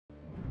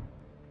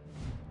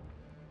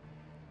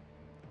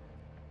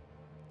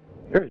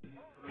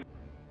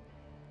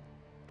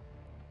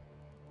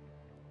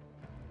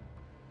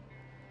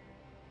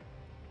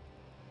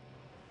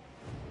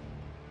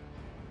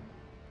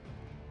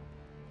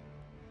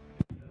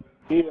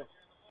Yeah.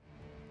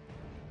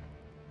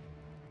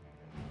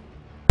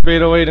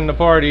 808 in the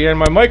party, and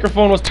my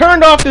microphone was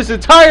turned off this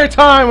entire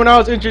time when I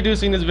was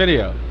introducing this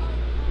video.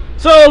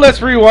 So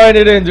let's rewind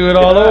it and do it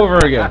all over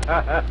again.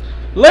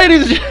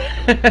 Ladies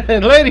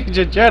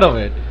and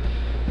gentlemen,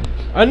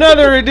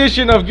 another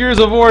edition of Gears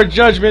of War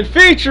Judgment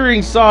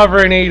featuring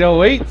Sovereign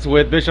 808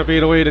 with Bishop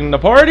 808 in the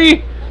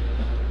party.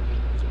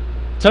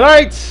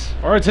 Tonight,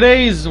 or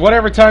today's,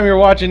 whatever time you're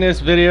watching this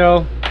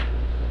video,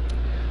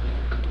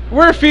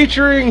 we're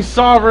featuring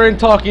Sovereign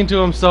talking to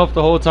himself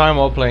the whole time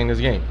while playing this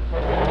game.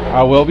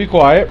 I will be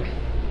quiet.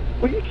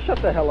 Will you shut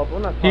the hell up?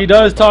 I'm not talking. He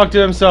does talk to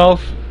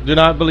himself. Do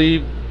not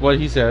believe what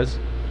he says.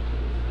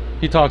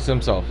 He talks to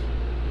himself.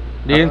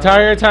 The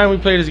entire time we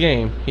play this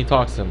game, he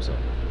talks to himself.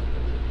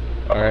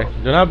 Alright?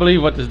 Do not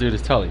believe what this dude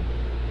is telling.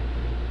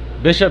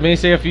 Bishop may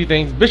say a few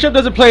things. Bishop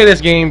doesn't play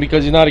this game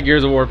because he's not a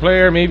Gears of War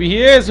player. Maybe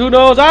he is. Who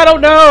knows? I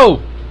don't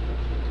know!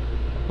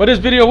 But this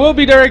video will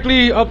be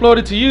directly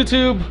uploaded to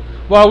YouTube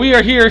while we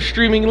are here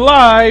streaming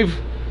live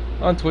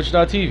on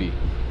twitch.tv.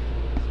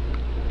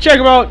 Check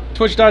them out,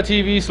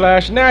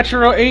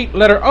 twitch.tv/natural8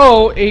 letter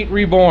O 8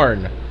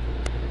 reborn.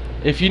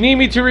 If you need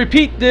me to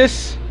repeat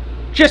this,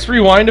 just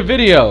rewind the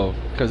video,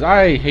 because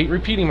I hate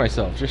repeating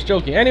myself. Just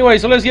joking. Anyway,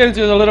 so let's get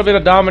into a little bit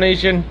of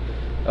domination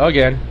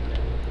again.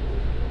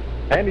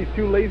 And he's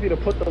too lazy to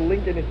put the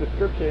link in his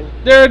description.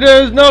 There it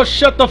is. No,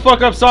 shut the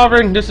fuck up,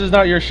 Sovereign. This is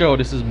not your show.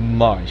 This is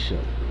my show.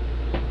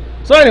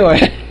 So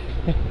anyway.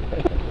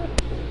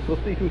 We'll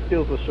see who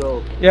steals the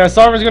show. Yeah,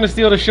 Sovereign's gonna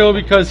steal the show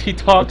because he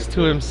talks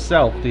to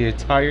himself the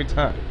entire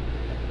time.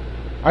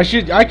 I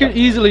could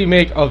easily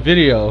make a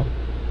video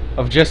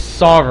of just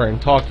Sovereign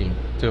talking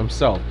to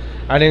himself,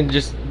 and then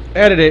just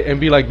edit it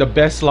and be like the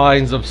best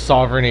lines of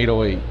Sovereign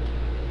 808.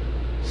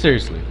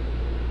 Seriously,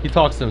 he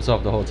talks to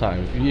himself the whole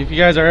time. If you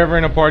guys are ever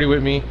in a party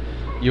with me,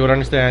 you would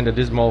understand that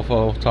this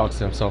mofo talks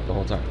to himself the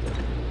whole time.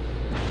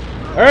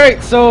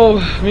 Alright, so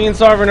me and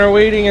Sovereign are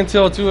waiting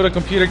until 2 of the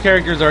computer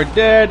characters are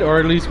dead, or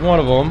at least one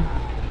of them.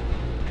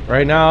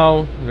 Right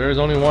now, there's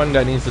only one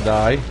that needs to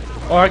die.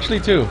 Oh,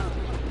 actually 2.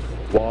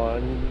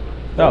 One.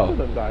 No. Both of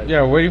them died.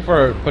 Yeah, we're waiting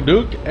for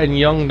Paduk and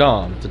Young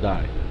Dom to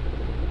die.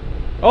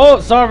 Oh,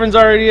 Sovereign's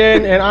already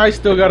in, and I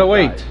still gotta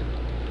wait.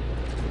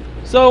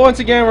 So once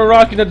again, we're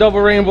rocking the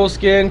double rainbow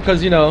skin,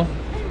 because, you know,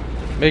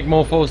 make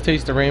mofos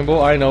taste the rainbow.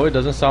 I know it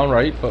doesn't sound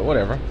right, but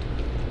whatever.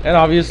 And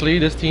obviously,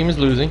 this team is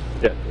losing.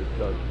 Yes, it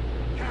does.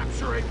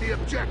 The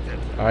objective.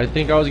 I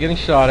think I was getting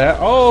shot at.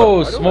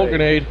 Oh, smoke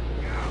grenade.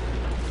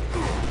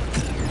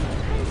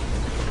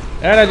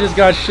 And I just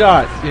got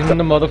shot in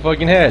the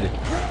motherfucking head.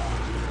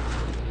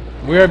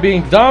 We are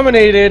being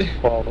dominated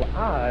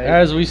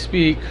as we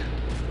speak.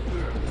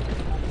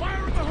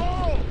 Fire in the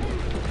hole.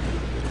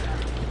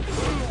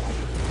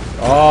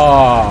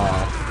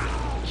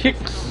 Ah,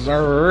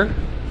 Kickser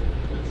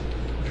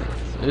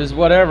is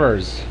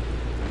whatevers.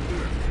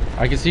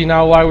 I can see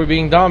now why we're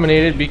being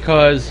dominated,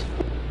 because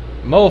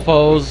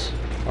mofos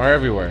are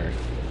everywhere.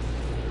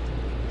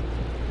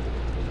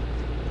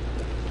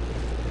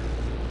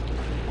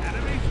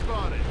 Enemy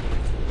spotted.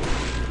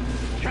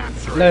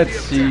 Capture Let's the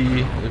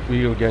see objective. if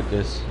we'll get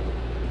this.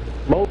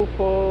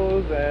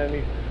 Mofos and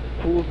these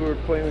fools who were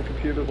playing the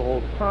computer the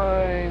whole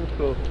time,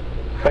 so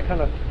that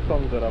kind of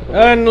sums it up.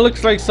 And it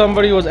looks like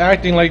somebody was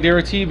acting like they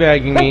were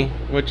teabagging me,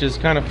 which is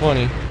kind of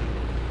funny.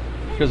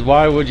 Because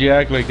why would you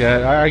act like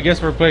that? I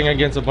guess we're playing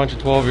against a bunch of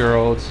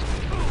 12-year-olds.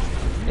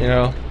 You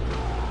know?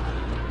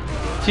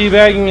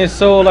 Teabagging is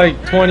so like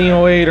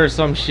 2008 or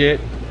some shit.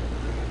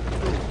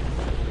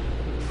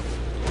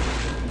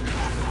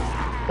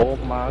 Oh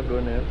my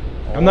goodness.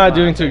 Oh, I'm not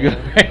doing too good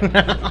right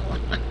now.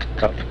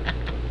 Oh.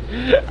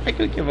 I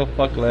could give a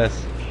fuck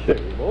less. Shit,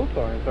 we both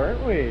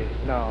aren't we?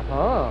 No,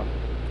 huh?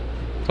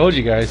 Told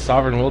you guys,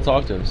 Sovereign will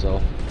talk to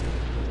himself.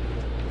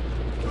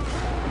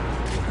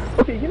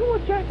 Okay, you know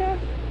what, jackass?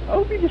 I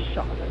hope you just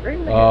shot it right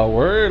in the head.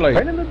 We're like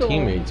Right in the dome.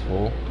 teammates,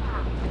 fool.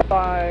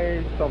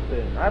 By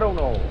something. I don't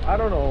know.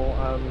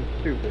 I'm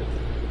stupid.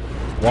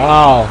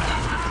 Wow.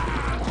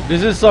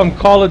 This is some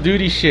Call of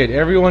Duty shit.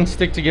 Everyone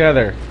stick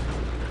together.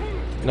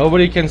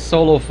 Nobody can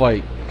solo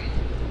fight.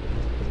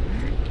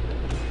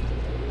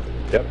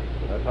 Yep,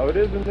 that's how it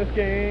is in this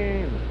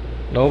game.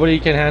 Nobody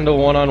can handle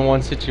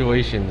one-on-one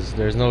situations.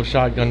 There's no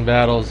shotgun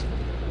battles.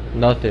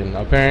 Nothing.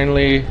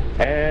 Apparently.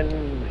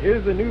 And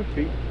here's the new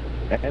feat.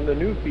 And the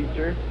new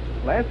feature.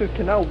 Lancers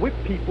can now whip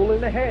people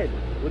in the head.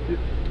 Which is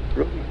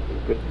really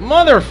stupid.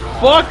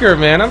 Motherfucker,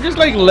 man. I'm just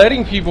like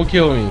letting people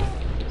kill me.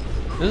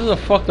 This is a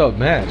fucked up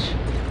match.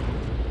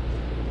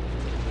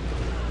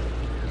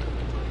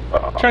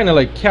 Trying to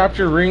like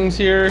capture rings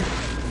here.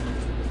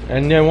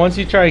 And then once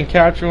you try and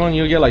capture one,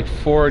 you'll get like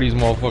 4 of these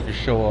motherfuckers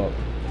show up.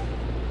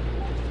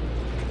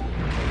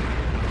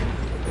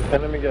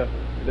 And let me guess.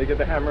 Did they get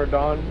the Hammer of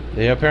Dawn?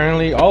 They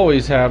apparently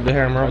always have the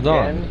Hammer of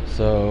Dawn. Again?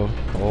 So,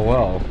 oh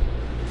well.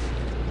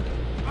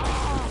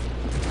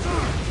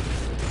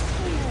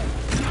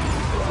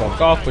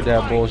 Fuck off with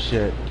that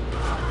bullshit.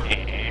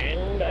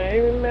 And I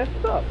even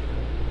messed up.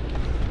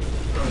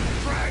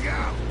 Frag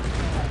out.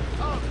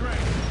 Oh, great.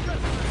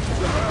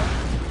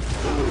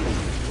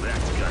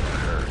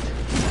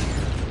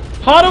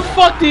 How the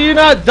fuck do you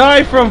not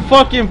die from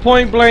fucking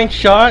point blank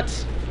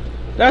shots?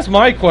 That's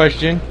my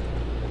question.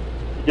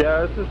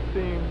 Yeah, it's the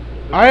same.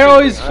 I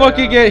always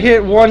fucking get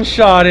hit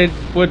one-shotted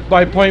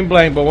by point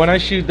blank, but when I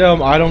shoot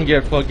them, I don't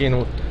get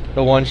fucking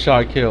the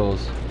one-shot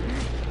kills.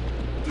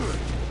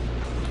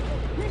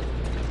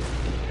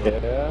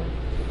 Yeah.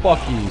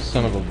 Fuck you,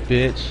 son of a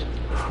bitch.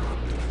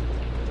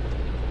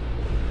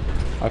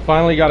 I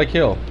finally got a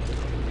kill.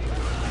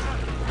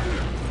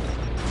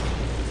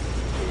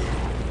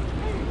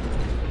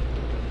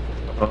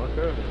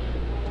 Okay.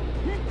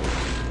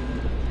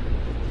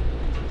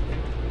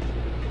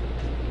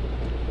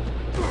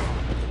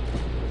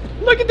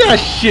 Look at that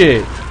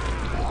shit!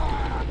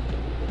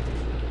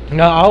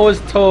 Now, I was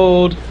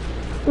told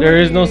there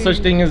is no such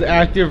thing as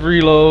active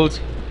reloads.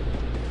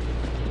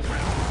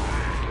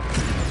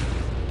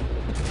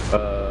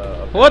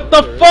 What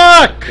the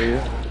fuck?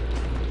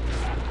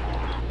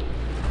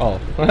 Oh,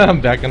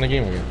 I'm back in the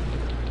game again.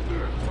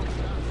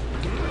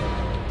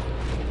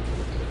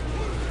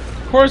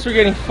 Of course we're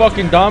getting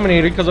fucking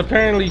dominated because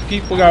apparently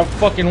people got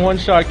fucking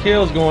one-shot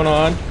kills going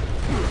on.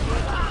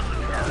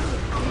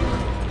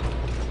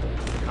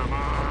 Come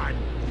on.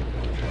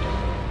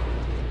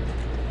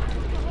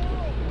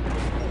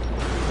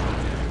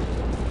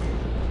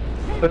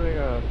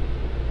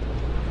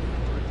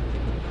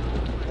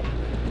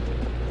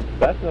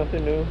 That's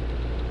nothing new.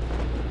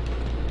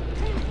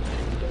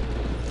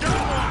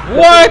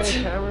 What?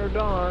 Hammer of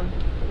Dawn.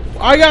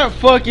 I got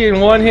fucking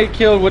one hit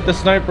killed with the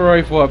sniper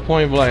rifle at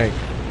point blank.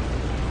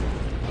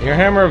 Your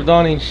hammer of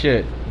dawn ain't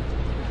shit.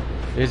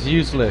 It's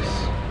useless.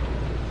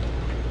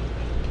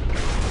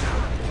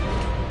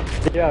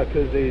 Yeah,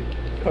 because they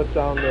cut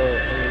down they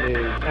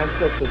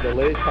amped up the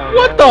delay time.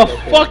 What the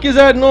fuck is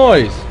that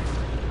noise?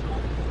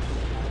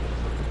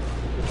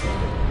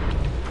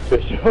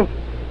 Bishop?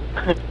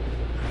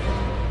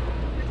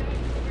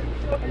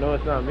 No,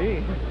 it's not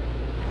me.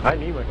 I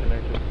need my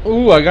connection.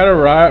 Ooh, I got a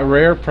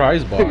rare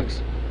prize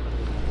box.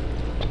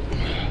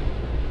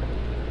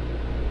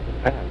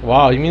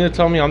 Wow, you mean to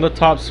tell me I'm the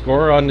top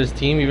scorer on this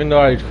team even though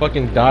I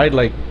fucking died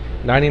like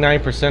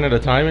 99% of the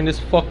time in this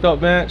fucked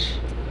up match?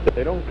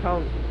 They don't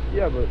count.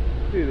 Yeah, but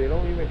dude, they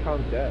don't even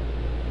count death.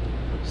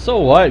 So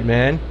what,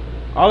 man?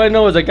 All I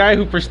know is a guy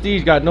who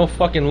prestige got no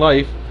fucking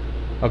life,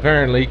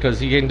 apparently, because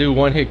he can do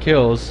one-hit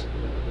kills.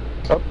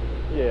 Oh,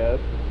 yeah.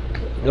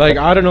 Like,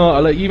 I don't know,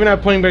 like, even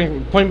at point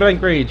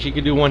blank range, he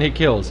could do one-hit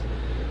kills.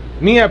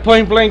 Me at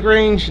point blank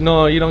range,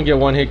 no, you don't get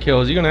one-hit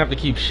kills. You're gonna have to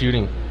keep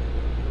shooting.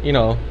 You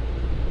know.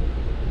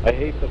 I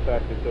hate the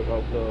fact they took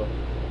out the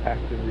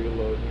active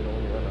reload, you know,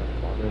 when you run out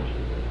of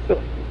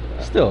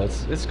damage. Still,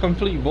 it's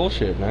complete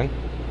bullshit, man.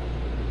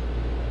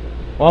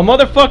 Well,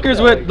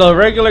 motherfuckers with the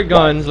regular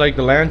guns, like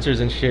the Lancers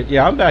and shit,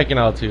 yeah, I'm backing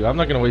out too. I'm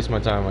not gonna waste my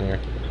time on here.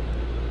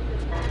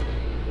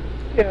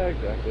 Yeah,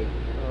 exactly.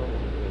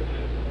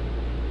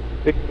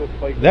 They can go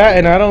fight That,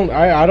 and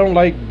I don't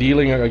like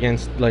dealing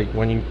against, like,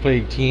 when you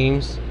play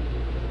teams,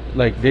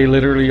 like they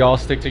literally all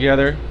stick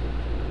together.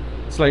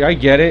 It's like, I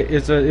get it,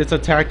 it's a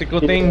tactical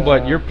thing,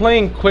 but you're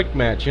playing quick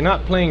match, you're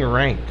not playing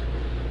rank.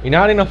 You're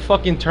not in a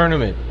fucking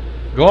tournament.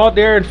 Go out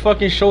there and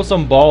fucking show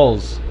some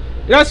balls.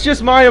 That's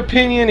just my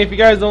opinion. If you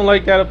guys don't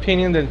like that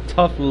opinion, then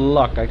tough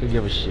luck. I could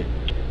give a shit.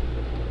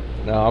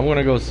 Now I'm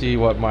gonna go see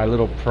what my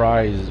little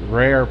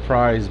rare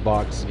prize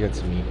box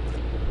gets me.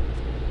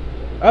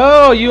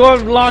 Oh, you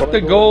unlocked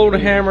the gold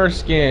hammer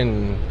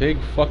skin. Big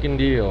fucking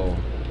deal.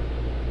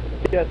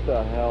 Get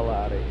the hell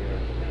out of here.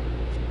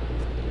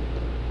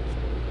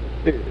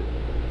 Dude.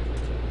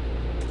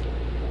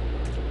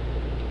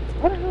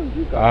 What the hell did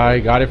you got? I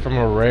got it from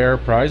a rare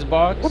prize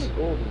box. I want a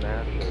gold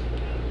Nasher.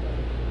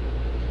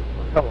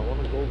 Hell, I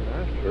want a gold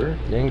Nasher.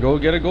 Then go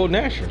get a gold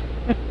Nasher.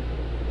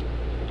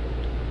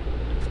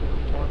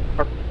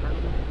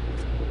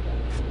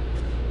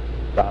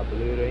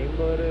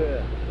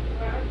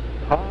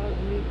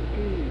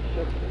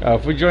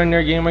 If we join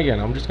their game again,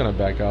 I'm just gonna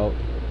back out.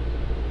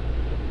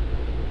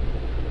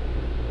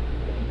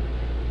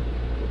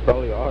 They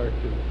probably are,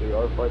 because they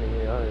are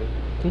fighting AIs.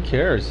 Who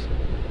cares?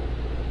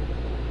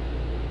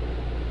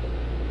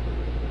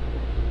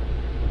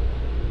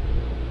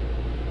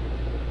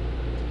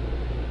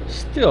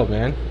 Still,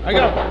 man, I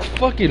got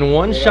fucking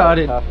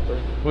one-shotted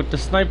with the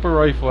sniper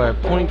rifle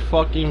at point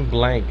fucking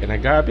blank, and I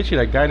bet you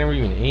that guy never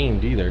even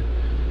aimed either.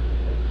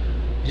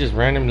 He just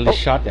randomly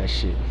shot that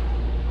shit.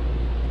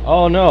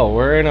 Oh no,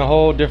 we're in a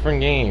whole different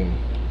game.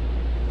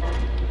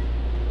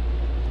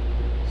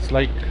 It's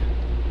like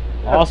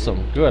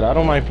awesome, good. I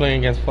don't mind playing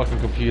against fucking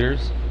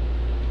computers.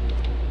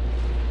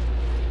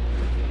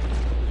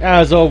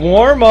 As a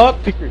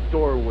warm-up. Secret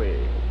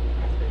doorway.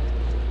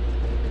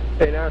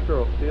 Hey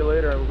Natural, see you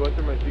later. I'm going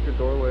through my secret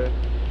doorway.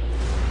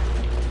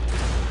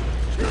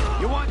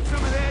 You want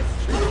some of this?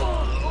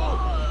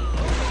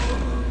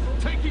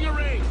 Taking a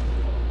ring.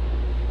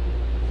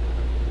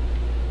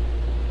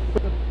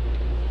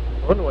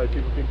 I wonder why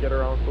people can get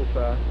around so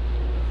fast.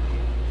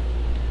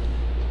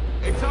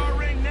 It's our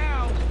ring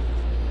now.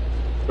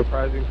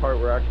 Surprising part,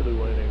 we're actually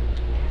winning.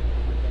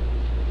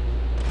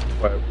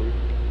 Why are we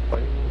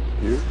fighting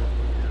here?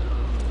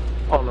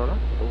 Oh no, no.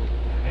 Oh,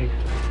 nice.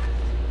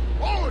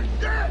 Oh,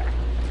 yeah!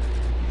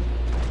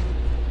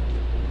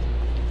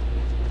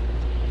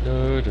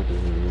 Where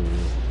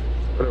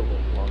was the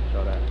long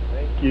shot at?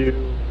 Thank you.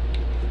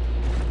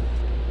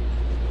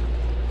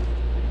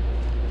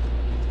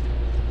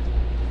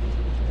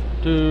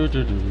 Get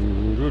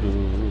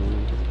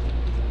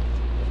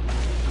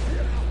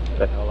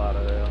the hell out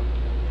of there.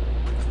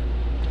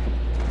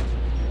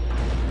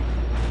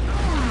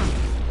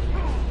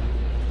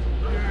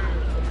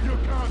 You're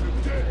kind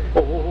of dead.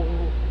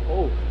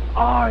 Oh,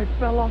 I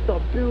fell off the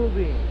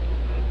building.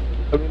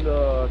 I mean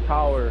the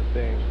tower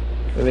thing.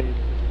 And they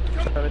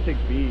trying to take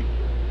B.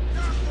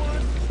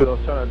 But I was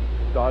trying to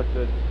dodge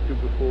that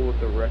stupid fool with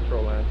the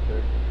retro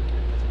lancer.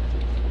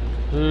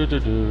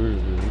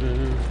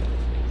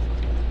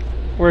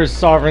 Where's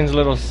Sovereign's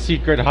little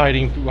secret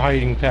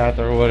hiding path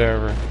or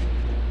whatever?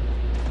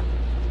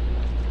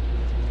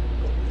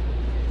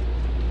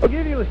 I'll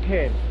give you a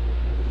hint.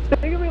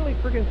 Think of it like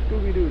freaking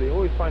Scooby-Doo. They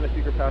always find a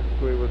secret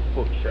passageway with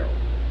bookshelves.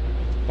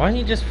 Why don't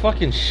you just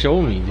fucking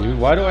show me, dude?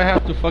 Why do I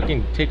have to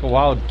fucking take a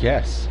wild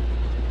guess?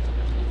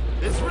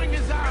 This ring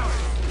is ours.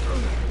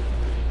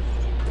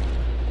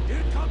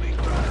 Incoming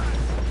threat.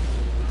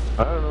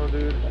 I don't know,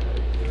 dude.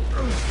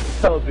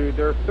 Tell, dude,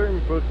 there are certain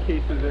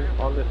bookcases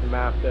on this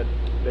map that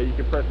you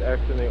can press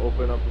X and they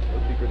open up a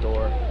secret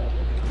door.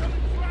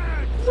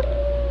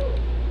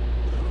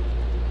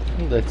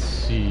 Let's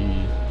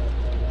see.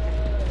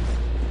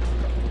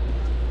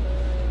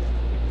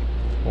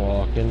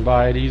 Walking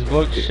by these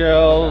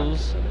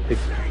bookshelves.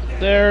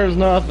 There is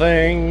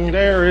nothing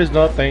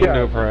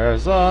to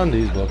press on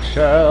these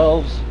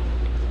bookshelves.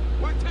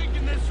 We're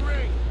taking this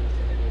ring.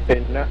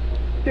 And now,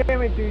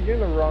 damn it, dude, you're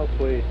in the wrong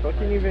place. I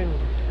can't even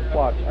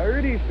watch. I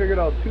already figured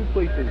out 2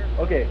 places.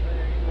 Okay.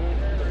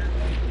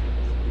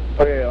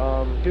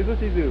 Here's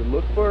what you do.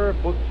 Look for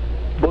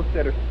books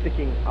that are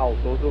sticking out.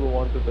 Those are the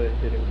ones with the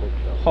hidden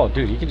bookshelf. Oh,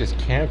 dude, you can just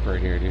camp right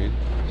here, dude.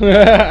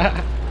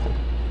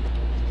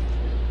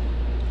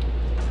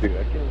 Dude,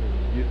 I can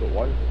use the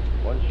one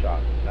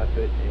shot. That's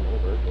it. Game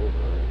over. It's over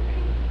already.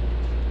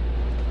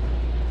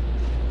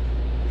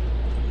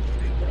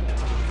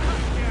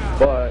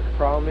 But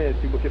problem is,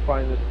 people can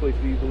find this place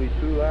easily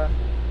too.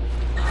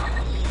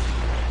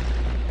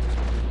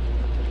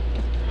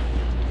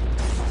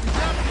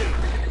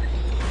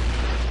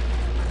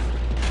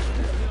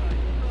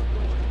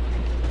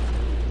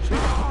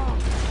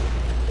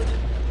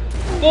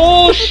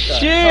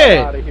 Bullshit! Get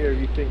out of here if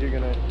you think you're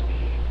gonna.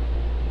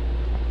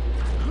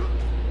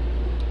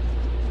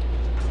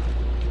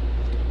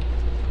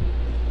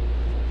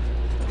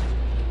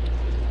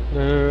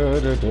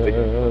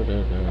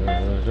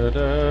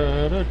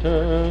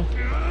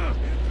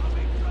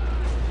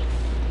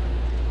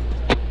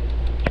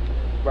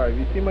 Right, if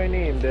you see my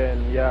name,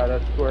 then yeah,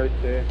 that's where I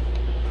stay.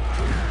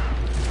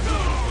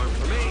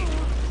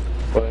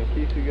 But in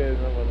case you guys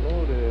never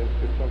noticed,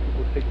 there's some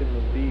people taking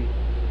the B.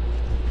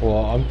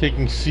 Well, I'm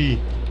taking C.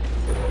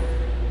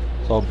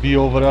 So I'll be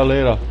over there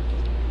later.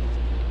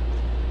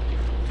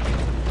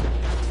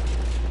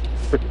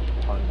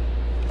 Freaking pun.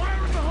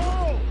 Fire in the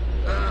hole.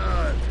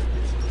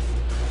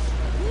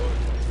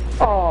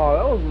 Oh,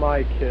 that was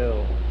my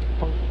kill.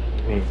 Punk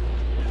me.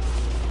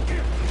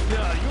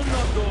 Yeah, you're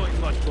not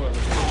going much further.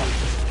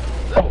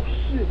 Oh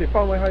shit, they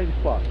found my hiding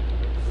spot.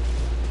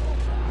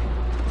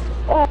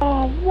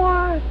 Oh,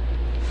 what?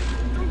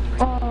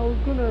 Oh, I was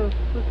gonna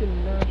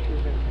freaking mash him.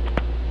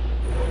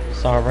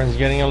 Sovereign's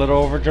getting a little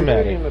over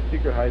dramatic. In the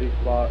secret hiding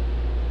spot.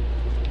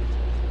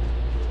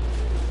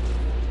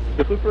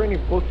 Just look for any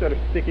books that are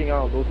sticking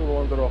out. Those are the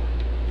ones that'll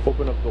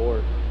open up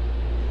doors.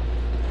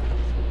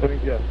 Let me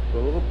guess. The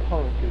little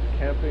punk is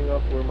camping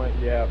up where my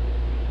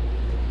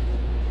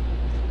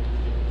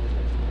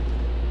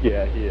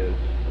yeah, he is.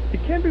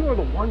 He's camping where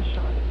the one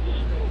shot is.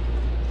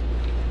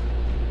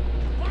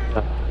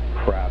 Ah,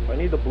 crap. I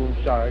need the boom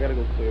shot. I gotta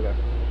go clear that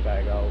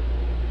bag out. What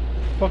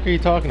the fuck are you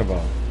talking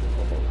about?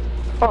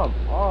 Come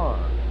on.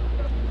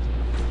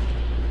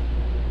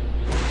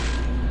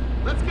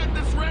 Let's get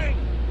this ring.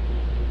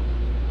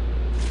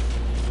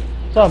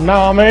 What's up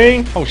now,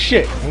 man? Oh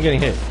shit, I'm getting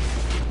hit.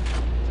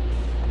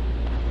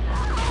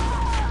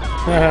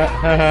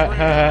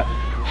 Ha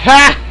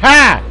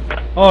ha!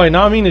 Oh,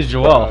 now I mean is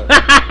Joel.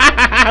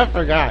 I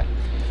forgot.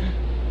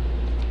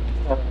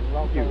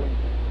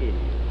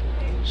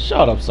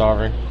 Shut up,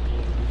 Sovereign.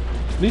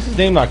 At least his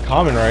name's not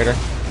Common Rider.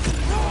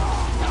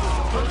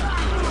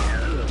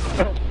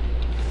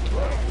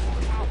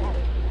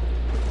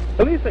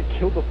 At least I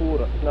killed the fool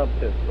with a snub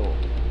pistol.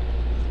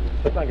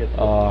 Let's not get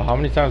How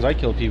many times I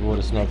killed people with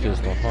a snub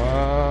pistol?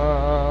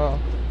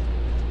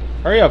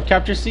 Hurry up,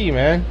 capture C,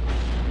 man.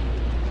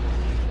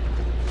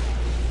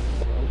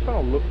 I'm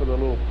trying to look for the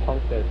little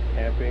punk that's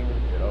camping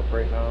it up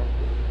right now.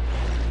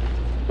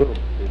 A little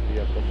busy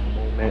at the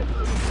moment.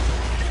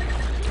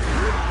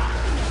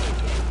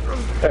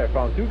 Hey, I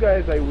found 2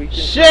 guys I weakened.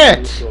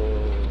 Shit! So...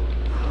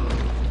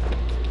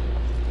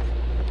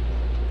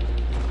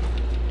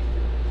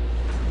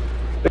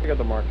 I think I got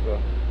the marks though.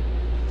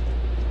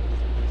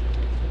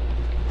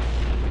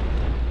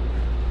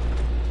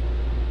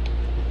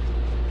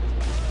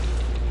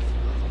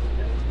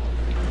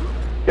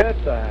 Get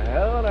the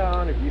hell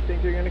down if you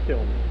think you're gonna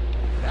kill me.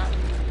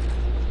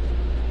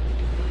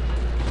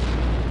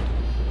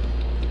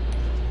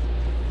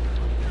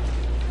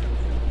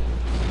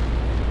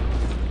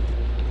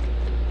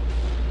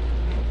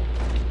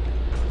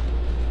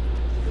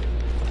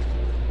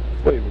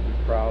 Wait, would be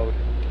proud.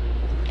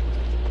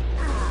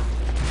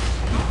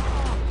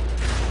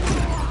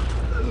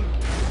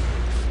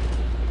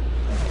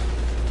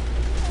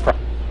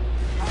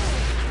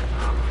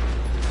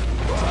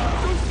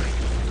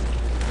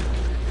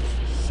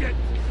 Shit!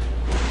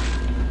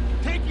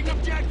 Taking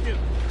objective!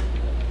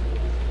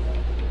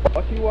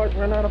 Watch you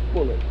run out of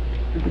bullets.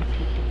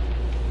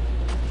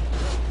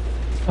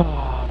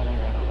 Ah, I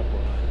ran out of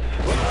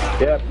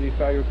bullets. Yep, these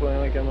guys are playing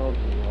like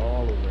MLG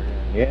all over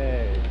again.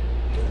 Yay.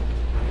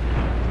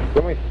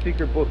 Where's my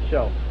secret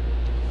bookshelf?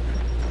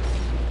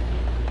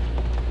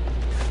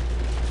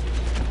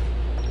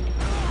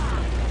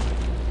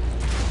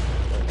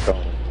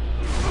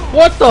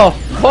 What the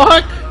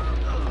fuck?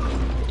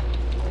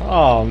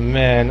 Oh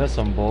man, that's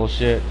some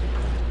bullshit.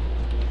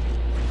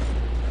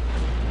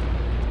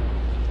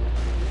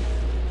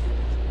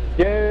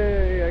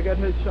 Yay, I got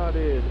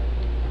headshotted.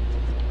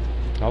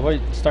 How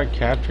about you start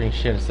capturing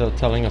shit instead of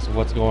telling us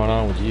what's going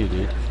on with you,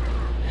 dude?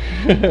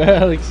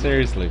 Like,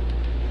 seriously.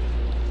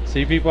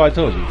 See, people, I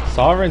told you.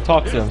 Sovereign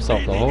talks to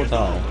himself the whole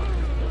time.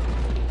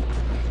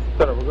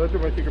 Shut up, we're going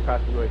through my secret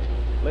passageway.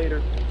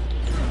 Later.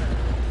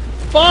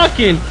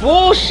 Fucking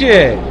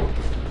bullshit!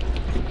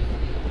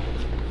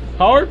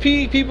 How are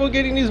people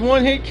getting these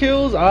one-hit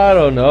kills? I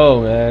don't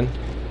know, man.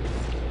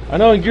 I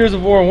know in Gears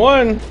of War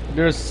 1,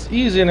 there's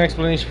easy an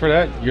explanation for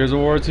that. Gears of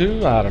War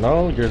 2, I don't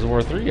know. Gears of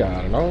War 3,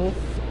 I don't know.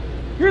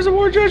 Gears of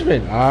War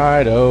Judgment,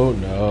 I don't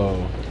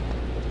know.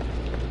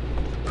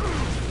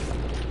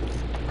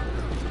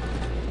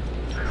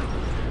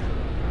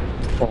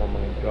 Oh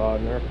my god,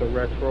 nerf the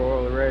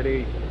retro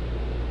already.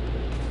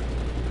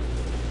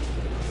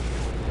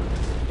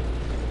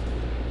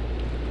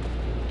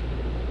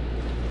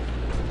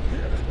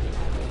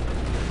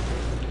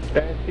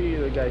 Can't see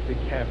the guys that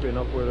camping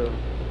up where the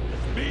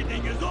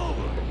Meeting is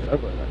over! I'm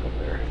going back up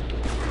there.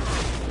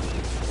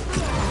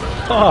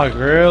 Fuck,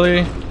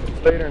 really?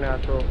 Later,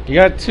 Natural. You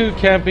got two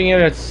camping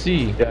it at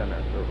sea. Yeah,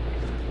 Natural.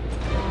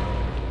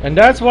 And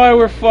that's why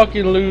we're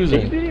fucking You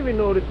losing. didn't even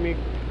notice me.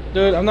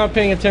 Dude, I'm not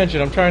paying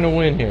attention. I'm trying to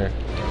win here.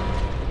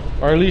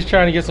 Or at least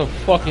trying to get some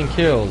fucking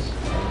kills.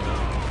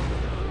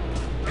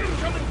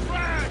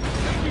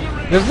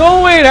 There's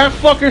no way that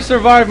fucker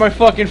survived my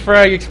fucking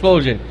frag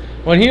explosion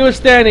when he was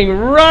standing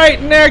right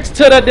next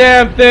to the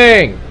damn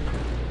thing.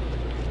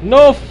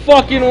 No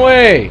fucking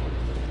way.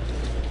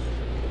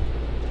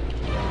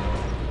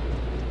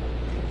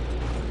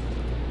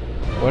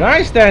 When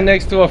I stand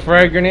next to a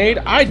frag grenade,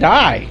 I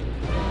die.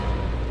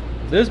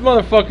 This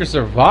motherfucker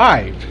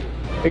survived.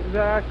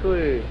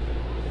 Exactly.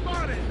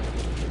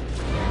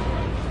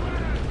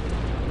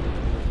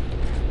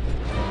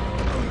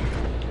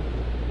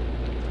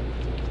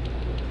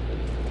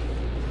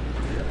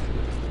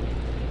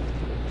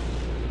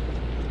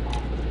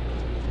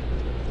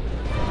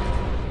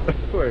 I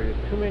swear, there's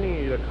too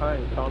many of the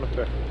kind of sound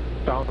effects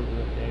sounds in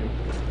this game.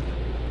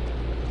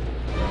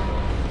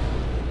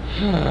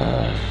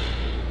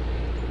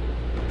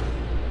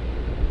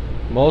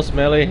 Most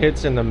melee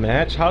hits in the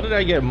match? How did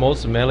I get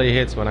most melee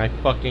hits when I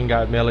fucking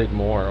got meleeed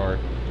more or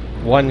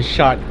one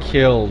shot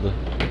killed?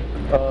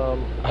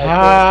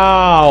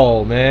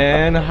 How,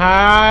 man?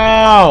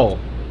 How?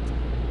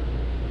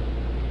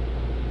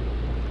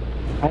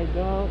 I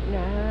don't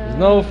know. There's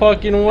no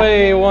fucking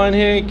way one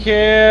hit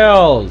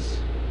kills.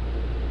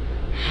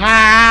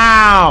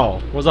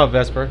 How? What's up,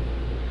 Vesper?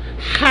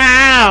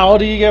 How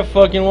do you get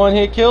fucking one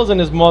hit kills in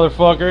this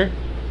motherfucker?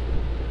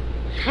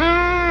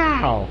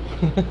 How?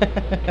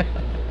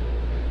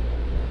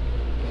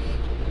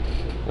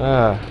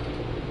 I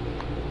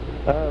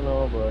don't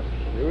know, but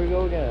here we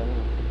go again.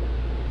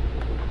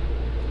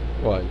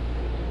 What?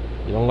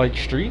 You don't like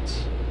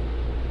streets?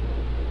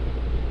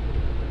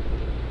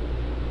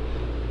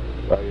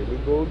 Right, here we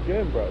go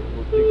again, bro.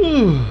 We'll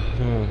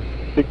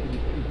take to the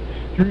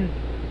street.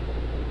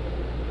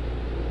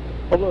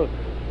 Oh look,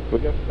 we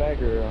got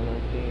Fagger on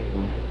our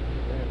team.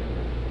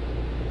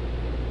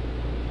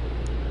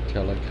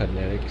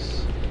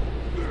 Telekinetics.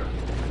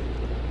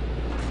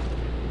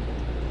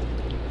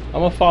 I'm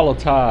gonna follow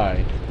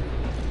Ty.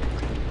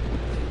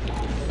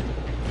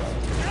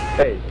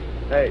 Hey,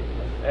 hey,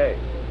 hey.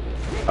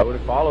 I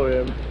wouldn't follow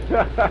him.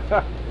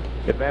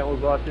 If Ant was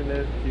watching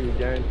this, he would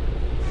guarantee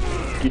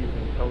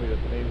and tell me the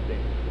same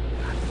thing.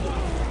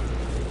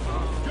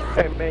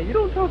 Hey man, you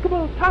don't talk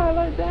about Ty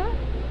like that.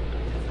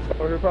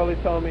 Or he'll probably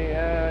tell me,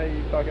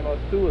 you're talking about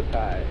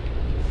suicide.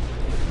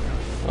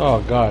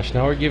 Oh gosh,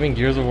 now we're giving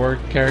Gears of War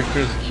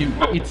characters cute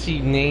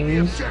itsy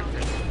names.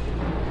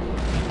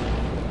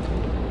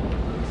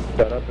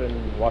 Shut up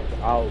and watch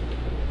out.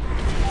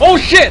 Oh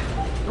shit!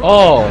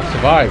 Oh,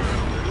 survived.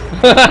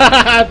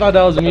 I thought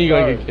that was me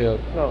gonna get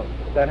killed. No,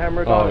 that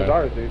hammer gun is okay.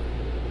 ours, dude.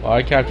 Oh,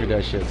 I captured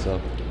that shit, so.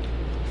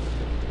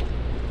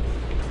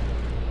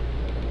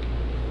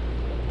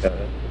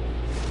 Yeah,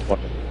 watch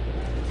it.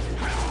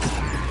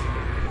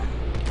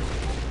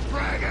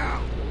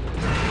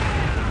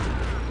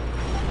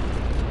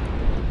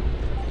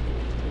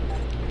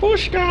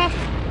 Pushka!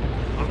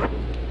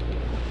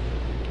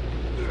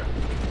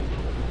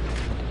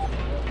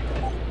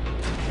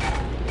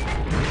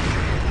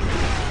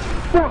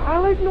 Bro, I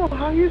like know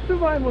how you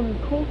survive on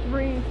close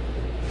range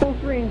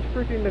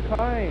freaking the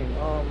kind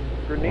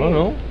grenade. I don't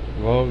know.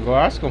 Well, go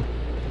ask him.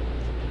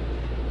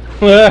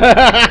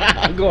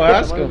 Go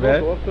ask him, man.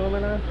 Go up to him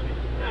and ask.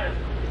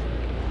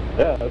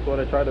 Yeah, that's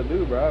what I tried to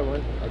do,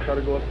 bro. I tried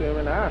to go up to him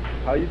and ask.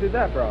 How you did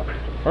that, bro?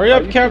 Hurry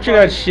up, capture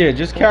that shit.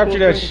 Just capture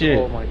that shit.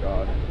 Oh my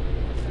god.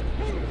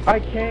 I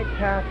can't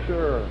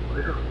capture.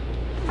 There's a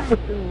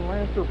freaking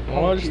Lancer pump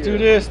Well, let's here. do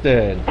this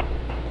then.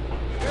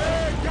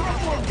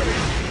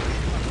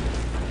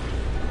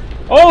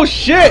 Oh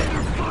shit!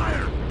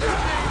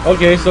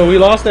 Okay, so we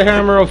lost the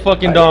hammer of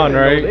fucking Dawn,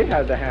 right? They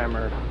had the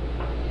hammer.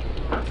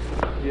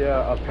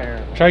 Yeah,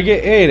 apparently. Try to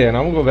get A then.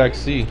 I'm gonna go back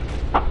C.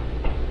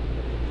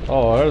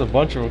 Oh, there's a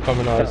bunch of them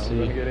coming out of I'm C.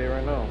 gonna get A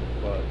right now,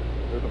 but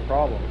there's a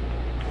problem.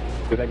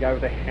 There's that guy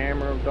with the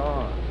hammer of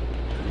Dawn.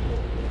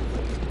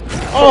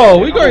 Oh,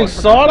 we going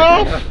sawed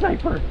off?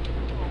 Sniper.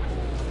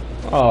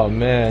 Oh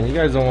man, you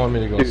guys don't want me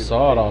to go Dude,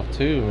 sawed off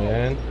too,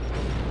 man.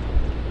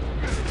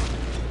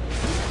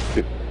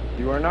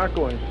 You are not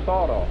going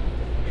sawed off.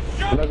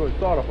 You're not going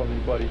sawed off on me,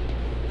 buddy.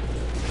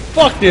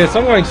 Fuck this,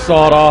 I'm going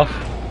sawed off.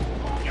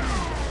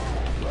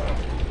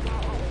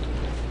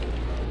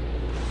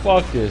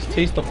 Fuck this,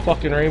 taste the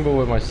fucking rainbow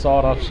with my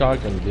sawed off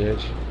shotgun,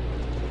 bitch.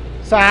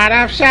 Sawed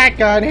off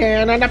shotgun,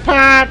 hand on the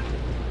pop!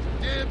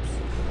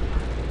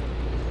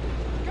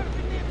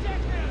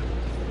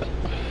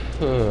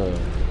 Ooh,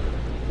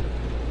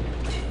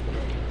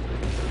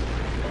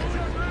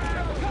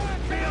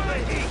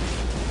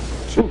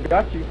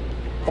 got you.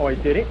 Oh, I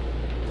did it.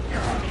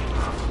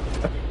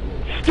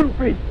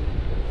 Stupid.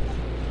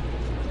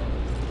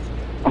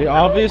 They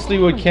obviously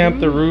would camp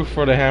the roof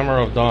for the hammer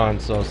of Dawn,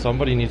 so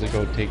somebody needs to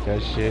go take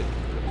that shit.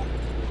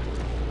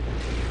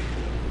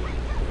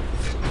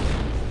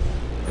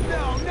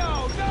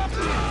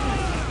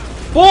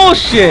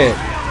 Bullshit!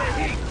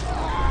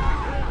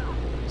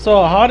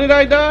 So how did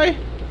I die?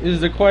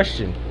 Is the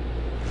question.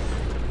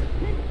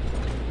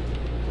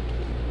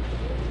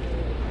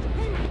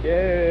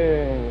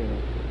 Yay.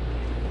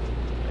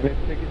 Let's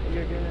take it to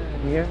you again.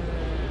 Yeah.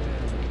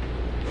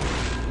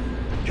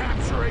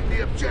 Capturing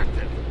the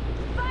objective.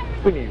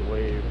 We need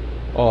wave.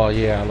 Oh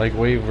yeah, like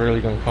wave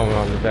really gonna come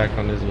on the back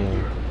on this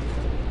game.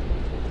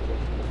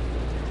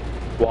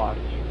 Watch.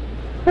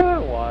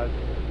 Watch.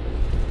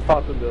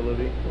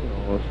 Possibility. Who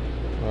knows?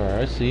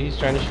 Alright, see, he's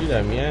trying to shoot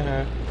at me,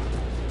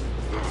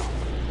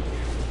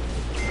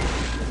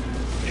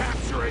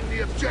 Capturing the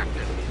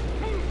objective.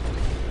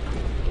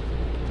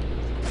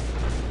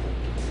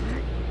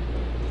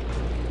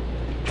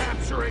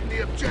 Capturing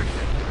the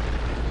objective.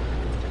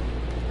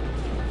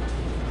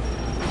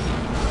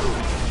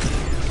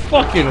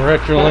 Fucking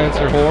Retro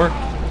Lancer whore.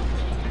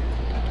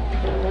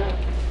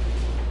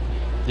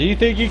 Do you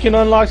think you can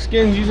unlock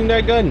skins using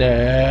that gun?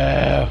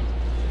 No.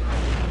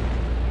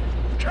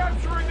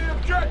 Capturing the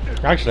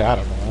objective. Actually, I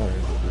don't know.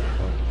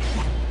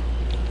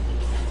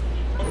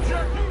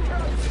 Objective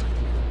captured.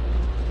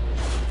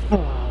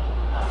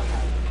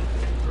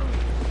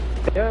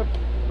 Yep.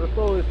 We're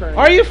slowly turning.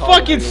 Are you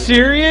fucking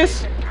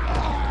serious?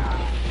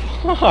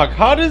 Fuck,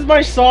 how does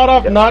my sawed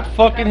off not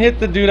fucking hit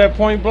the dude at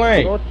point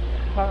blank? Don't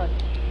touch.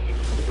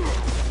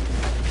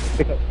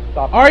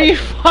 Stop. Are you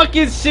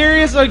fucking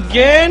serious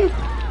again?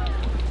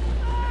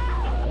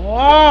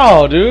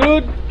 Wow,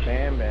 dude.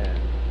 Bam, bam.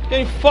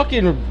 Getting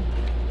fucking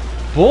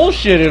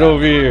bullshitted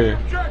over here.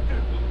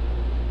 Objective.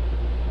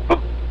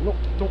 No,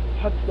 don't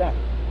touch that.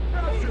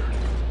 Captured.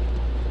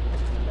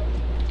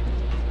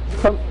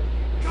 Come,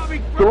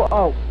 Coming go back.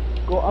 out.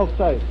 Go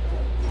outside.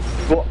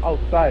 Go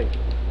outside.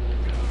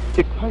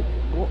 Go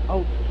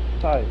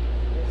outside.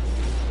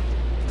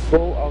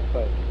 Go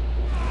outside.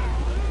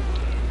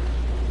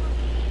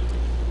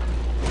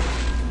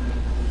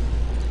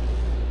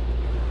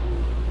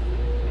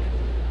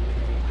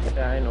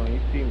 Yeah, I know. You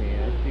see me. I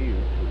see you.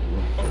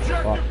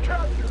 Objective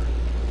captured.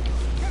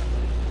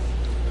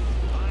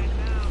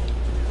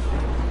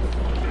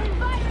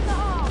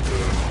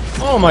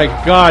 Oh my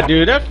god,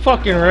 dude, that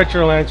fucking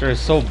Retro Lancer is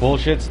so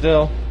bullshit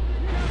still.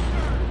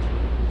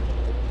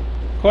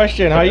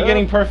 Question, how you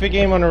getting perfect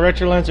aim on a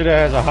Retro Lancer that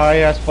has a high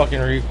ass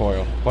fucking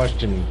recoil?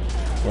 Question,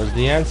 what's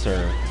the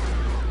answer?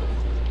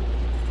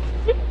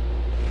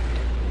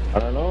 I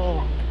don't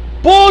know.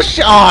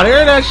 Bullshit! Aw,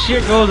 there that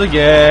shit goes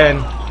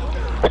again.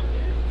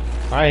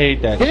 I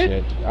hate that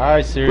shit.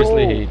 I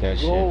seriously hate that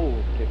shit.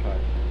 Get high.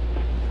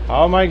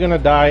 How am I gonna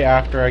die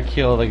after I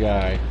kill the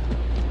guy?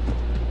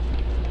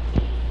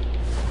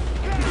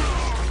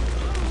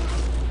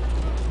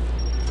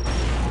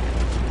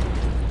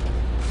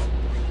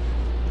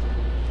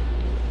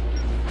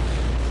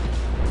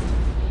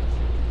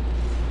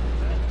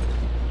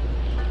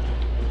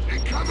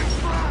 Incoming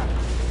frag.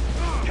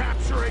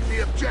 Capturing the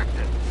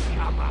objective.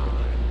 Come on.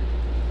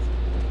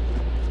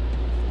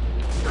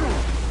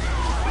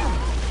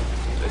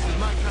 This is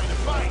my kind of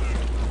fight.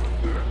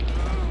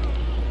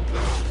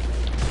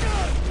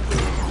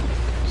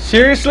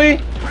 Seriously?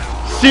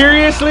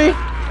 Seriously?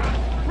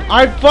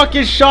 I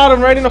fucking shot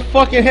him right in the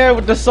fucking head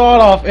with the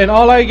sawed off, and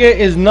all I get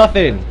is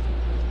nothing.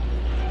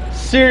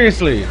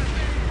 Seriously.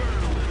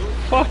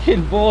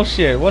 Fucking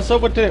bullshit. What's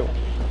up with it?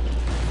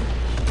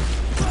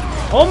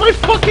 Oh my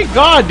fucking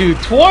god, dude.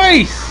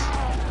 Twice.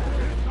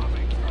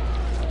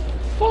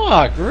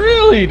 Fuck,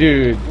 really,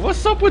 dude?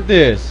 What's up with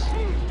this?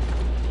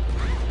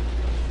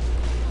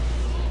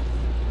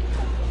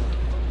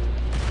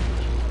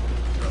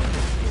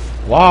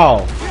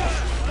 Wow.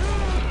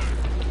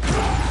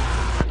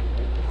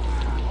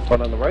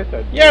 But on the right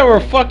side. Yeah, we're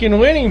fucking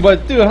winning,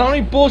 but dude, how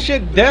many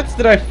bullshit deaths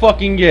did I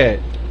fucking get?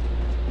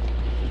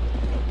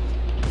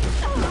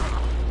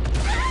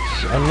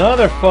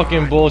 Another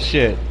fucking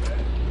bullshit.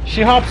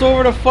 She hops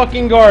over the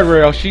fucking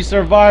guardrail. She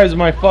survives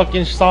my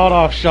fucking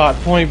sawed-off shot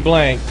point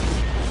blank.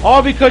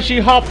 All because she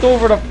hopped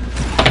over the...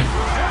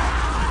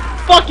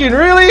 Fucking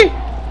really?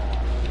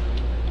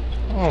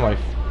 Oh my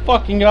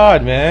fucking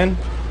god, man.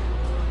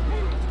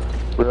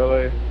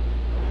 Really?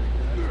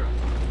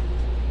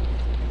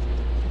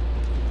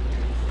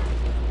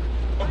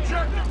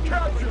 Objective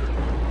captured.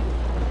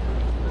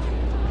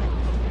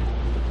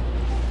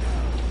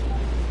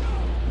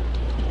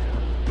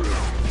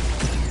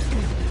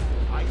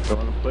 Don't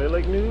want to play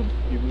like noobs?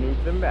 You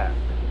noob them back.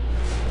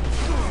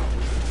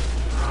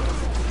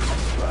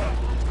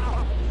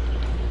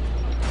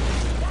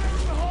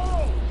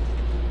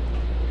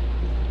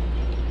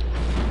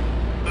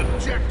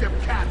 Objective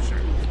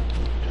captured.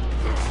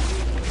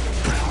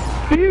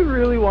 Do you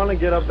really want to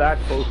get up that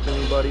close to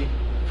anybody?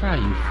 Bro,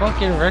 you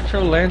fucking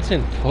retro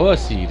lancing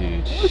pussy,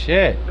 dude.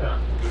 Shit. No,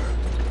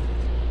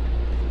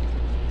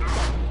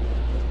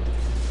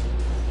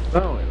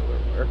 it'll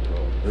work.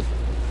 It's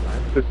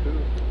nice to do.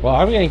 Well,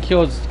 I'm getting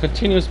killed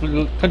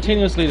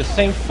continuously the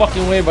same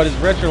fucking way by this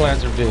retro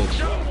lancer bitch.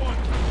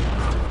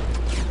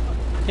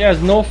 He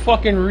has no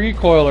fucking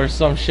recoil or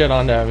some shit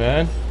on that,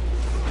 man.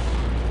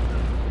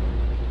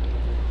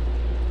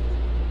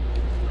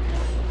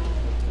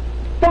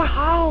 But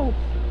how?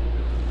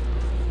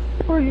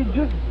 Bro, you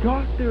just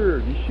got there.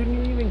 You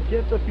shouldn't even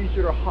get the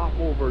feature to hop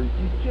over. You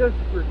just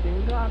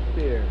freaking got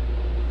there.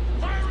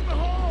 Fire in the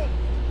hole.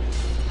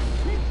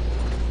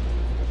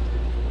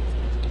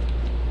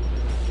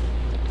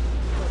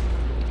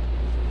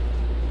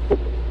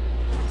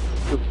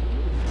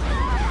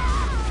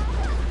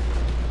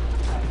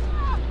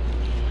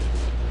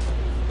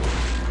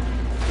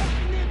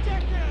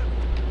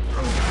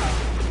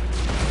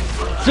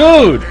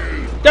 Dude,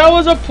 that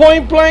was a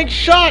point blank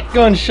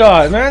shotgun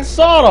shot, man.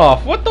 Sawed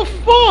off. What the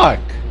fuck?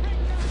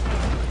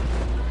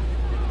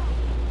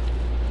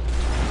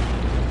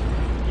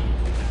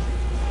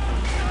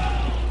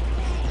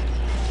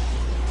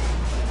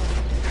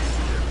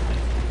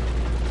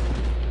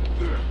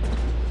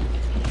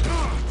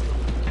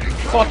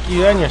 Fuck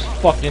you and your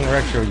fucking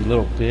retro, you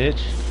little bitch.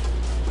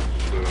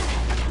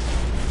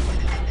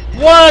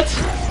 What?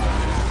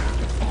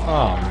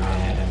 Oh man.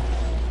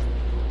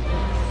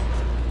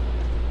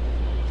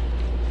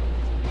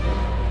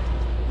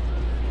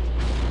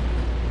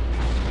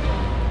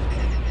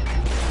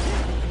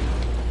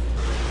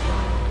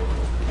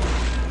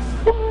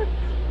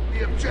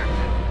 The objective.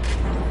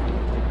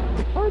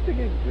 It's hard to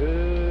get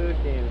good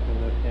games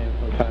in this game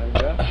sometimes,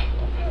 yeah?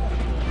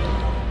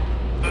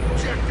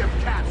 Objective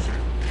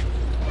captured.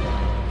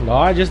 No,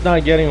 I'm just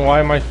not getting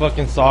why my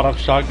fucking sawed-off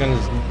shotgun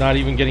is not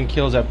even getting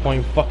kills at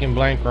point fucking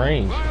blank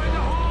range. Fire in the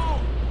hole.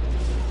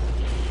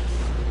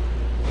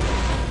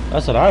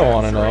 That's what I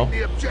want to know.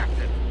 The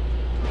objective.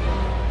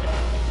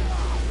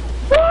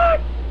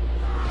 What?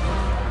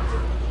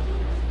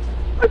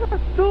 I got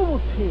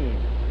double team.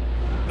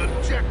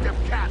 Objective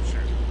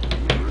captured.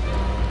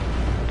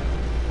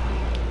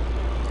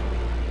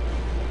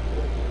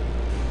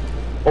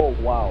 Oh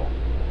wow.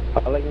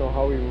 I like to know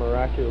how we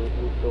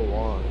miraculously still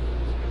won.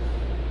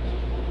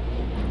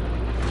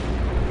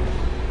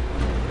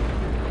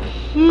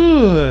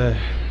 I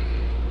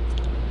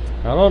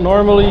don't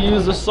normally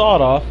use the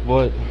sawed off,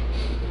 but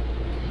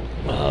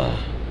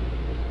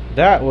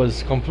that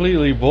was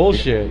completely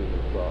bullshit.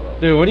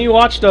 Dude, when you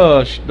watch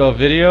the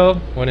video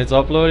when it's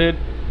uploaded,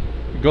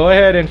 go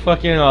ahead and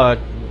fucking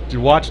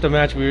watch the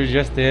match we were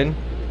just in.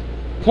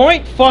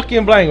 Point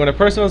fucking blank when a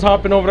person was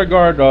hopping over the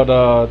guard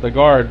the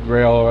guard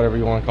rail or whatever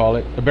you want to call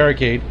it, the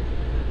barricade.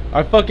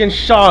 I fucking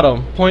shot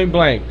him point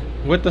blank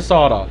with the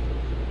sawed off.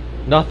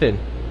 Nothing.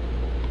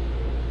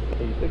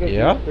 Hey, you think I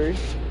Yeah? can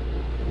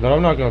But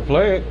I'm not gonna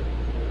play it.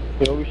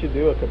 You know, we should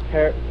do a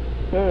compare.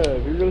 No,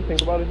 if you really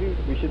think about it, dude,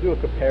 we should do a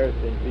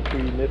comparison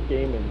between this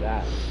game and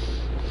that.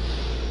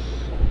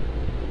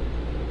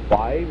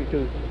 Why?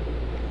 Because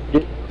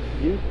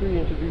Gears 3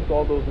 introduced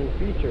all those new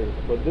features,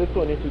 but this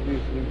one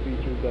introduced new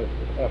features that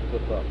effed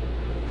us up.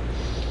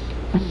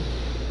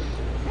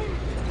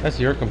 That's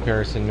your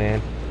comparison,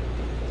 man.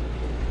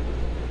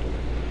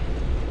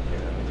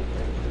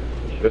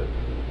 Yeah, should.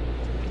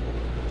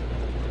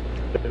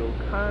 It'll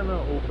kind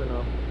of open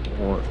up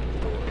more.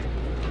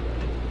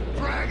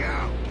 Drag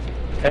out.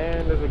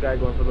 And there's a guy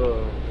going for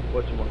the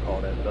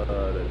whatchamacallit,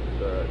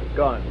 the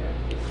gun.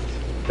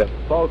 The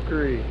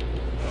Valkyrie.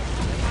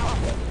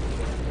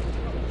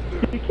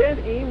 You can't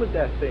aim with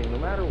that thing, no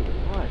matter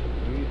what.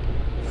 You're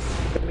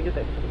gonna get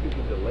that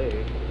stupid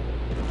delay.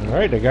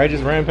 Alright, the guy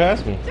just ran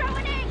past me.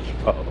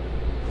 Uh-oh.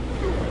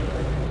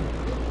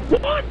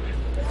 What?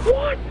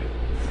 What?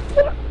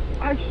 What?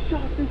 I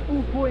shot this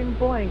fool point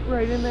blank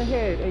right in the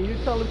head, and you're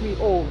telling me,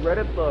 oh, right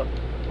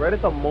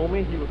at the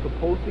moment he was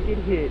supposed to get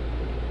hit,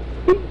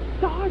 he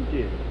dodged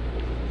it.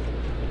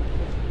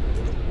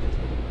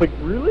 Like,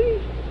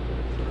 really?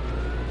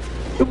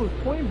 It was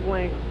point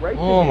blank right to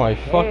Oh my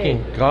his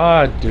fucking head.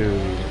 god, dude.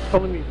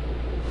 Telling me.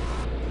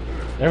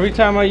 Every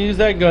time I use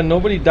that gun,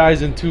 nobody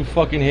dies in 2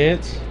 fucking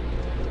hits.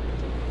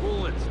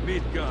 Bullets,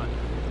 mid-gun.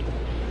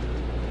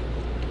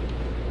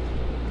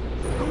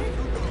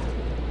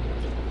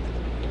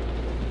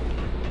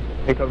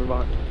 Hey, cover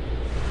box.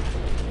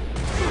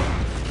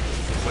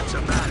 What's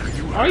the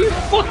matter? Are you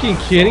fucking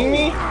kidding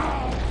me?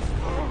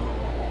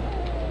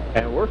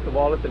 And worst of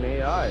all, it's an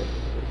AI.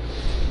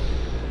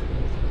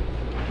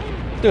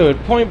 Dude,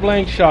 point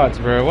blank shots,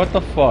 bro. What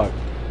the fuck?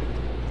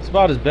 It's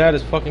about as bad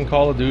as fucking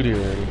Call of Duty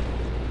already.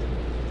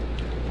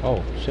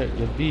 Oh, shit.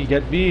 Get B.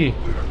 Get B.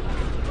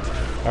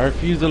 I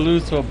refuse to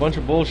lose to a bunch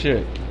of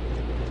bullshit.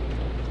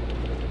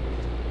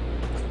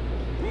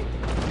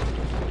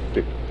 I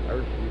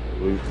refuse to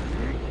lose.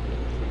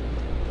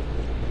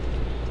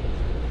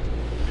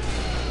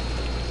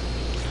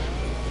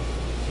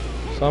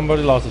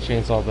 Somebody lost a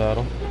chainsaw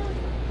battle.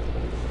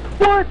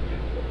 What?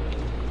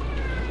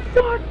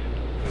 What?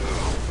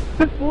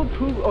 This fool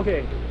too.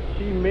 Okay,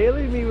 she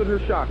meleeed me with her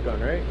shotgun,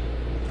 right?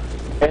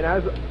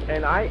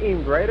 And I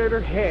aimed right at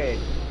her head,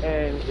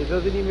 and it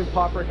doesn't even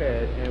pop her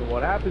head. And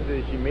what happens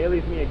is she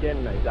melees me again,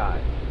 and I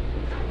die.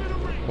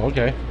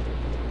 Okay.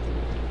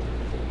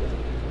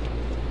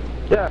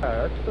 Yeah,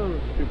 that's some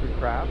stupid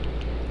crap.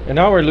 And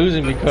now we're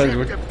losing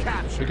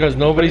because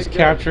nobody's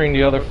capturing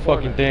the other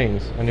fucking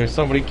things, and there's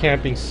somebody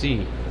camping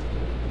C.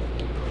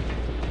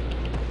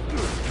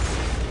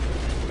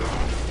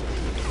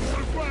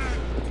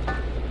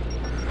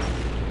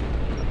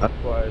 That's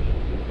why I should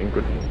be using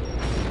grenades.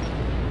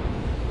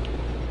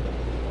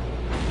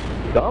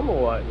 Dumb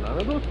or what? None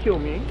of those kill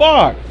me.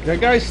 Fuck!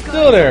 That guy's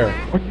still there.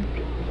 Are you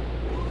kidding?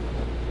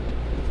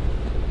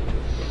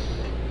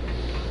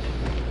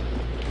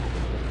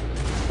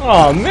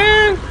 Oh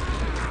man!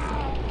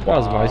 That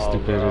was my Wow,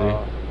 stupidity.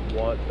 bro.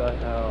 What the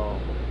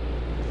hell?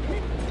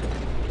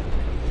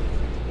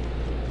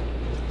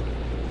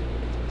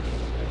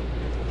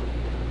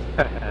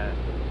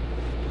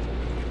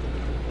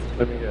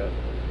 Let me guess.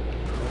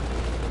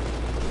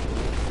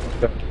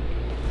 Okay.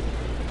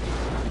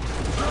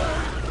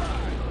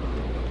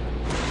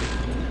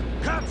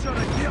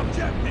 Capturing the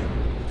objective.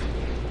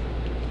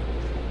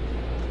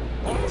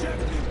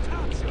 Objective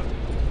captured.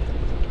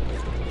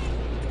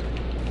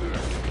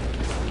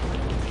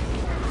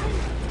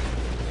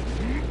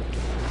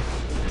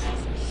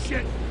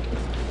 Shit.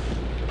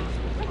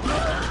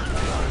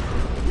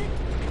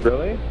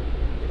 Really?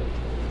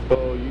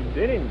 So you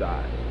didn't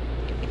die?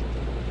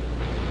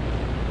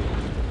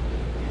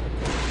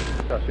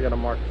 Gosh, I gotta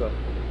mark stuff.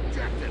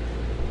 Objective.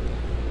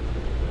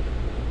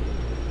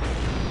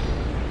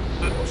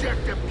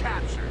 Objective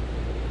captured.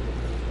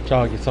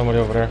 Child, get somebody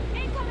over there.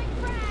 Yeah,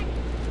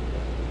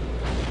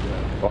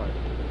 fine.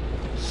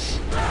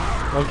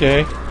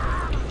 Okay.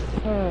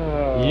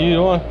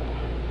 You want?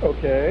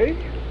 Okay.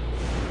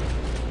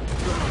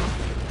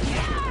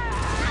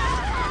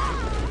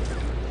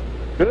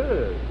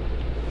 Good.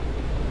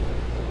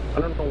 I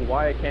don't know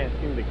why I can't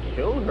seem to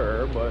kill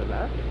her, but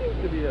that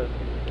seems to be a...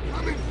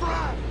 Coming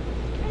front.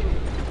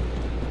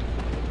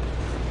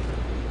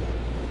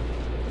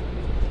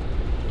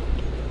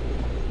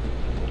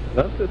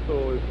 That pistol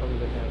always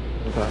comes in handy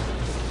sometimes.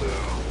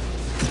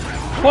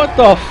 What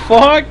the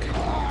fuck?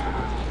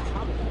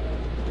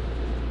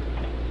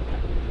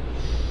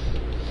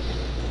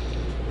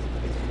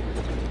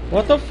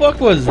 What the fuck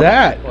was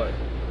that? What?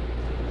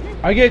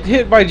 I get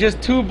hit by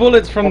just 2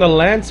 bullets from the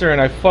Lancer and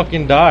I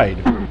fucking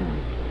died.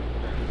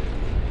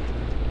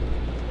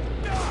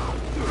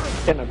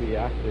 Cannot be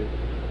active.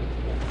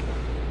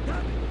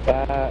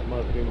 That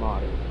must be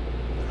modded.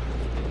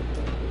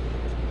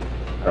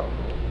 I don't know.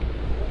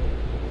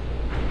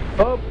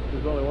 Oh,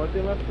 there's only one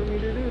thing left for me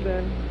to do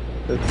then.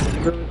 That's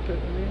really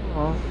pissing me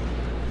off.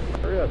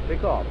 Hurry up,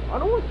 take off. I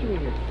don't want you in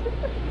here.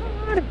 Get the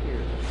hell out of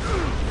here.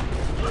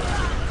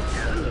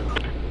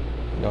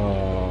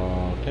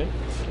 Okay.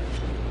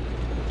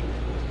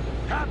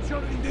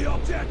 Capturing the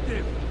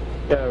objective.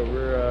 Yeah,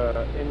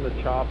 we're in the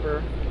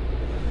chopper.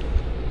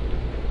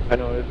 I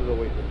know this is a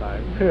waste of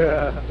time.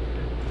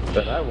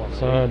 But I want to.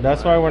 So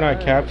that's why we're not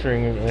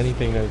capturing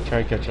anything to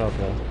try to catch up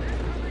though.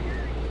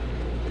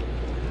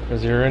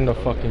 Because you're in the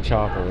fucking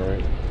chopper,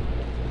 right?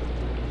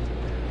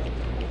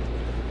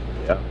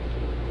 Yeah.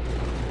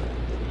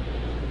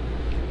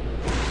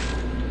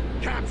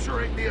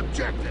 Capturing the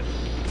objective.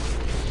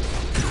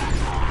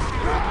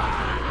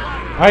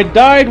 I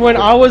died when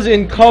I was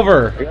in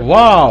cover.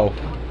 Wow.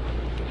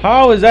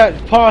 How is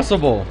that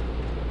possible?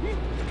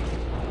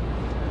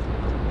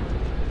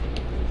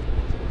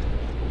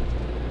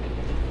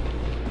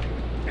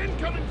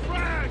 Incoming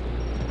frag.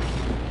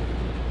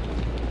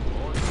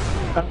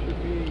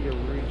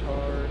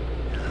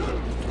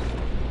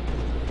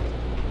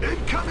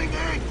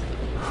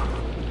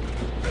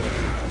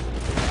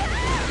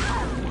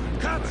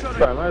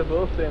 So I might as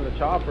well stay in the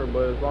chopper,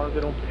 but as long as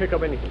they don't pick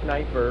up any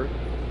snipers.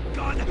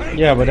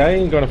 Yeah, but that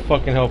ain't gonna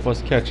fucking help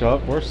us catch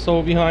up. We're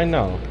so behind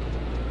now.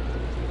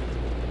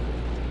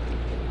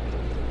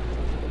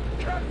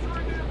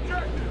 Capturing the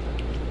objective.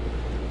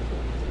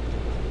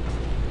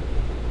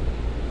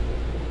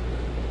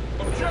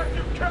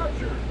 Objective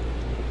captured.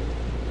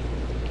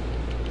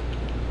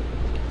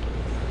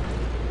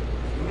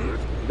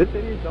 Did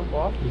they jump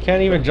off? You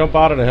can't even jump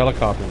out of the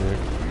helicopter, dude.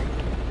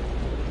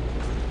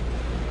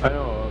 I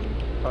know, I'm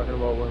talking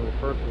about when we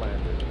first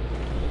landed.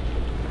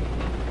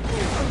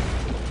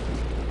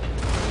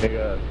 They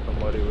got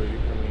somebody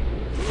waiting for me.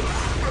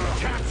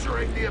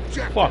 Capturing the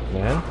objective. Fuck,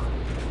 man.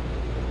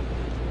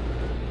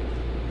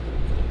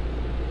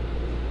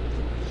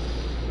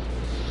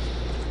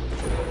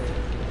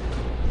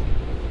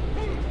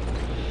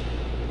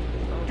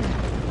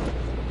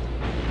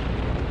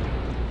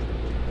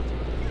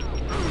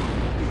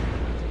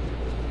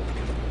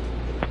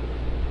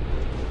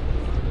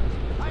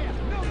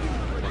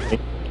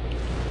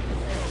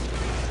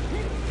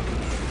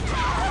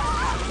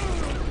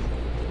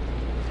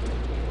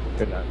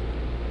 Good night.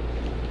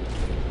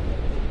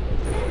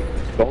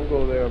 Don't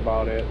go there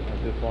about it.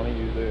 I just want to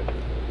use it.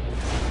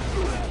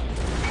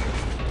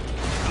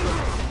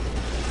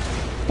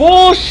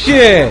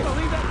 Bullshit!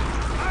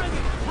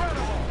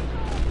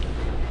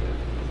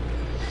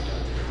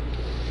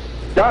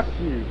 Got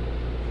you.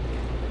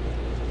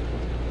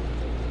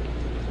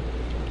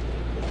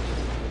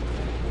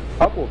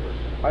 Up over.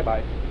 Bye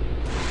bye.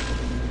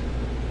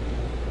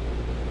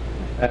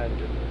 And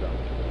just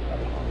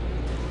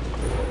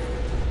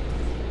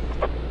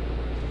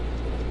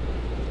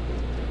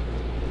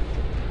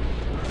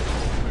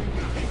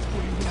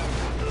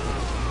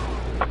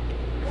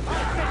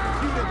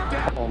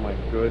oh my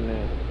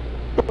goodness.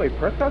 Wait,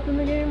 Prescott's in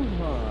the game?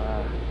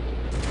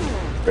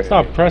 It's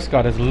not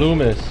Prescott, it's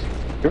Loomis.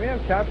 Can we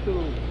have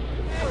capsules?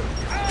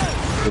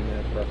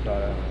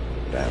 Prescott out.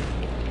 Damn.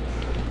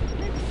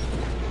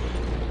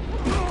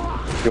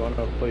 Do you want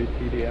to play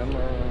TDM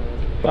or?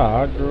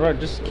 Nah, I'd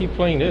just keep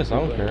playing this, I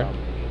don't care.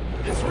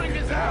 This ring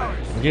is ours.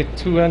 You get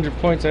 200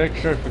 points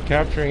extra for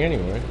capturing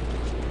anyway.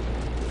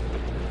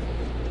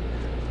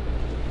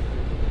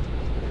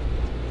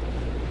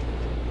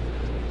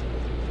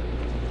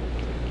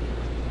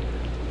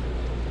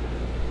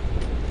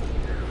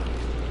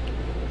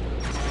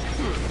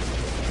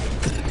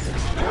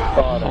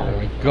 Oh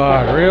my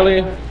god,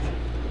 really?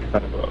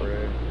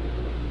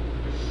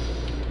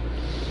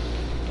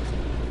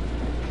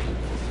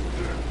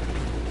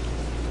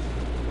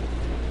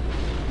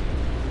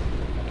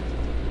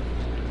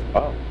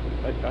 Wow,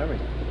 nice timing.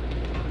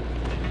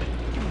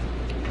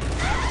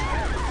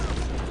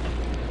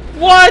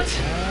 What?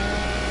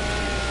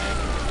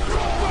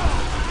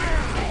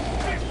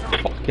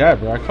 Fuck yeah,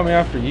 bro. I'm coming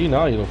after you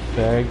now, you little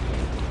fag.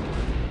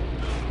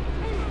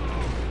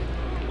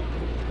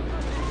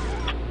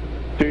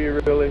 Do you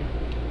really?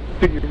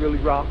 Do you really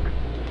rock?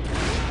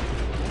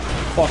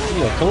 Fuck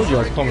you, I told you I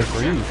was coming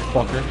for you,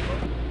 fucker.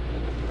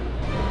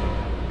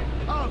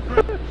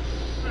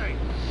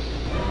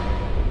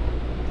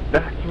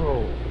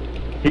 Natural.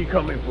 He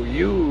coming for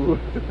you.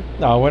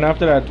 No, I went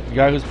after that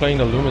guy who's playing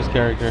the Loomis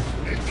character.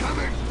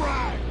 Incoming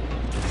frag.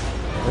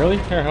 Really?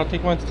 Here, I'll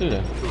take mine too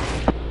then.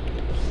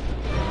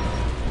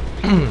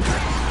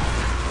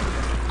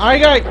 I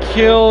got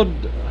killed,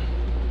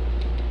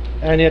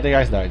 and yet the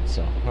guys died,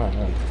 so I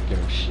don't give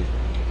a shit.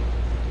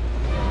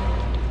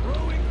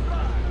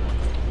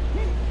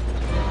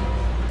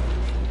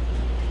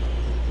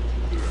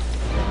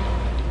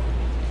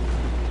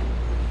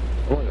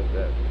 Oh, look at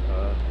that.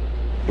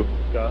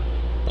 Bullsh.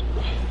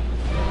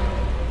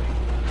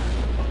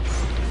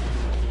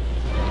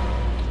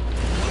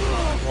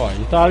 What,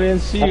 you thought I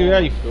didn't see you? Yeah,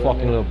 you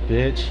fucking little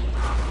bitch.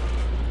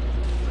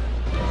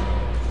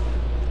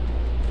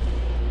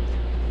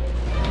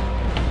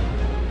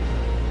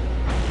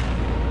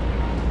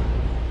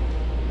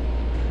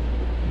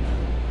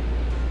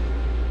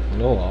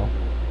 No, well.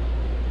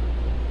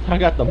 I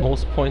got the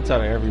most points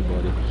out of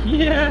everybody.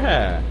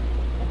 Yeah!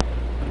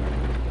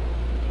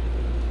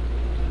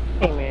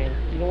 Hey man,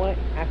 you know what?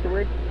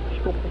 Afterwards,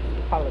 just go play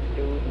some Call of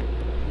Duty.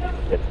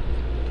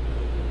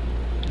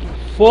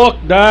 Fuck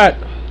that!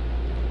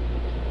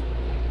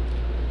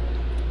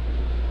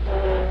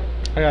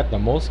 I got the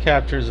most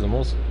captures, the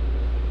most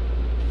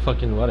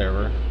fucking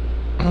whatever.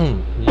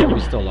 Yeah, we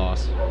still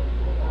lost.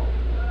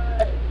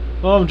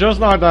 Well, I'm just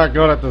not that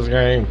good at this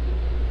game.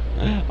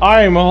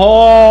 I'm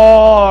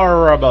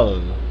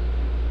horrible.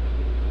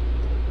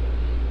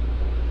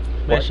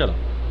 Man, What? shut up.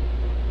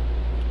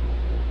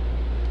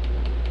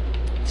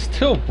 It's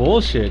still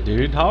bullshit,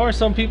 dude. How are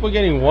some people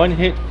getting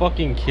one-hit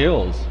fucking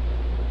kills?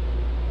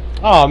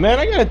 Oh man,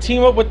 I gotta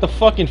team up with the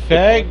fucking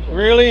fag?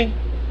 Really?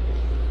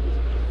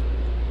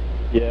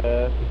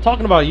 Yeah. I'm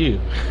talking about you.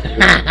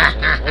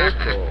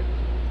 Also.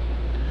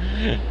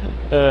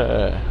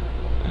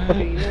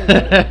 Okay, you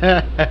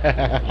know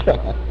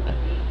what?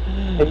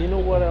 And you know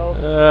what else?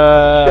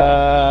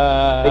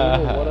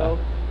 And you know what else?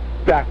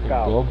 Back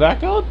out. Go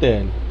back out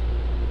then.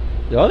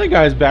 The other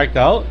guys backed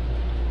out.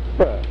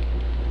 Bruh.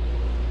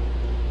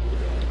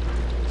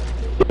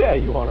 Yeah,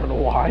 you wanna know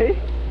why?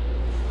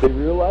 They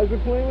realized we're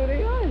playing with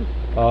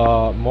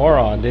AI.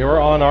 Moron. They were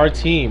on our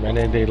team and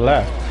then they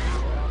left.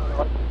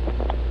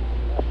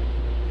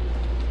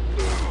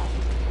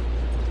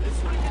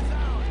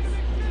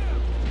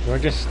 We're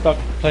just stuck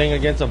playing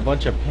against a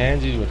bunch of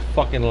pansies with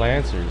fucking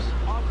lancers.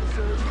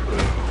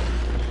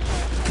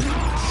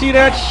 See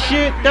that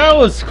shit? That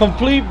was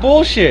complete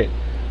bullshit.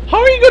 How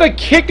are you gonna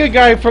kick a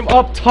guy from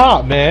up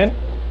top, man?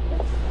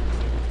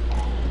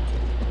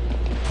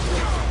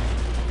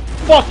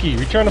 Fuck you.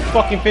 Return a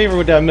fucking favor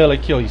with that melee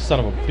kill, you son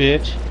of a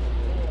bitch.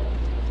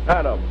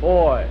 Atta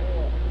boy.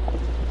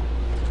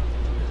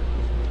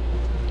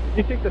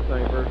 You take the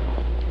sniper.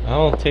 I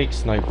don't take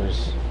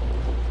snipers.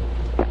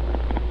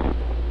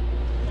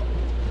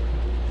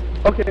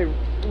 Okay.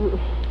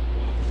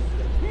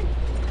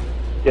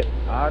 Get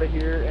out of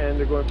here, and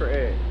they're going for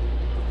A.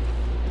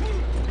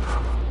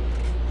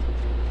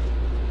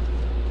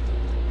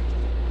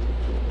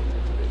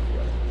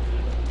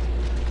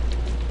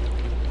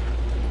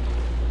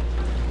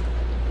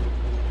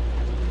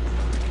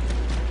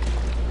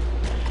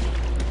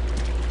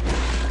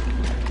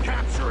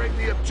 Capturing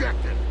the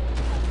objective.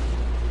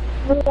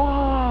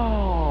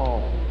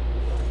 Wow!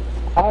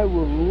 I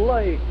would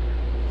like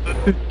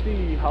to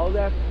see how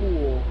that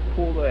fool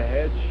pulled a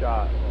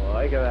headshot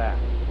like that.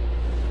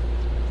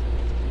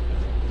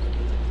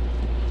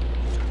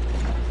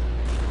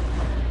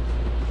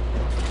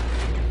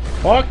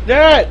 Fuck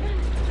that!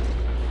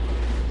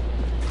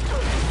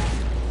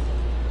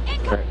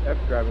 Alright, F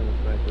grabbing the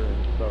sniper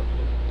and stuff.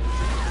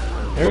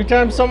 Every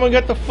time someone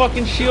got the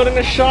fucking shield and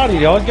a shotty,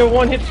 they always get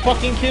one hit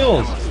fucking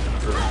kills.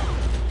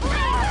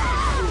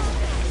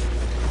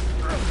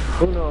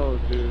 Who knows,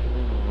 dude?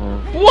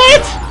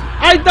 What?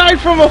 I died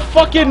from a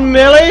fucking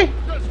melee?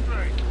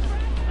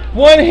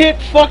 One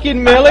hit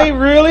fucking melee?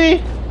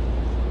 Really?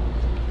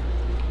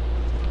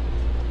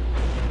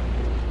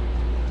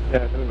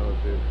 Yeah, who knows,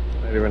 dude?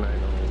 Not even I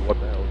know what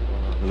the hell is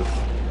going on in this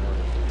game.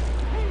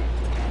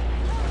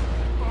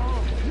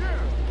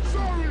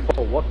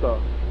 Oh, what the?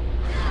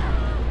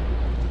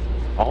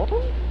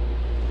 Oh?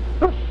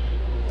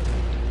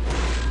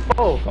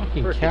 Oh,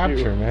 Fucking frick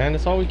capture, you. man.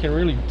 That's all we can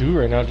really do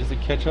right now just to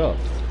catch up.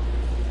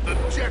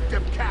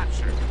 Objective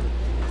captured.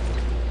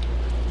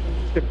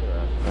 Kick their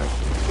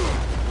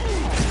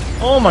ass.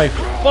 Oh my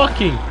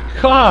fucking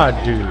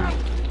god, dude.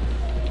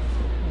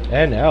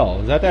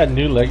 NL. Is that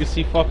new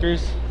Legacy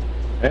fuckers?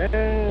 And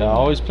That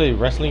always play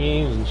wrestling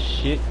games and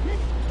shit?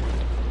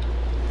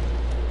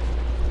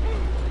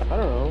 I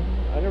don't know.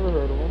 I never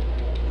heard of them.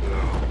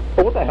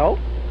 Oh, what the hell?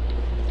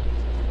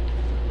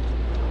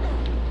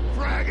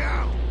 Frag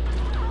out.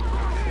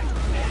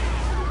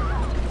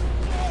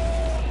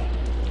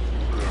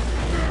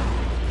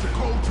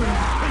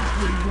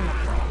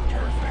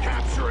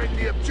 Capturing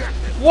the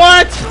objective.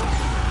 What?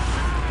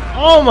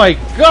 Oh my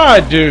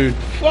god, dude.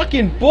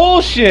 Fucking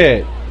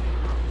bullshit.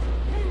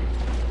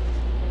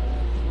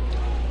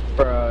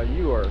 Bruh,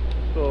 you are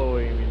so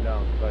aiming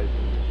down sights.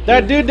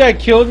 That dude that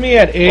killed me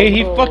at A,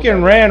 he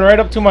fucking ran right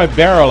up to my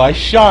barrel. I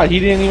shot, he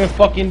didn't even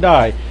fucking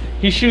die.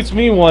 He shoots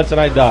me once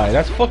and I die.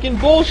 That's fucking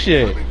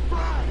bullshit.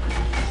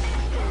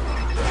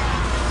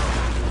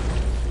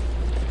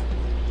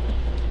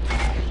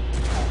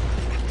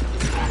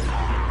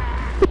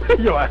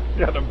 Yo, I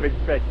got a big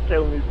fat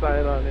kill me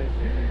sign on it.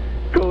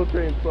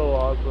 Coltrane's so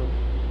awesome.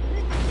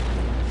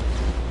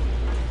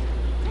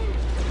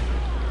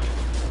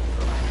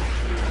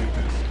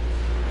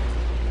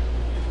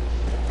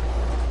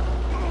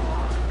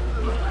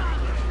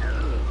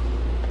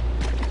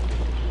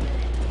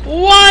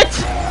 What?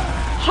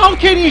 How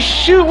can he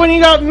shoot when he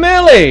got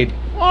meleeed?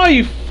 Oh,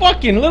 you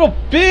fucking little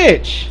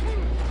bitch.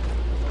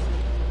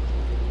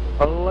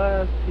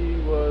 Unless he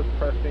was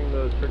pressing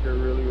the trigger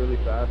really, really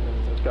fast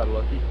and just got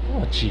lucky.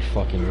 Oh, gee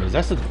fucking whiz.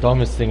 That's the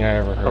dumbest thing I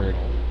ever heard.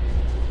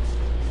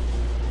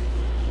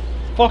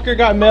 Fucker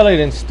got meleeed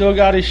and still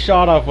got his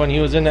shot off when he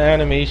was in the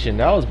animation.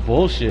 That was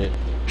bullshit.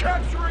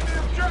 Capturing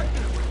the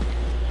objective.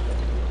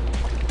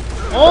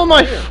 Oh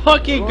my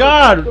fucking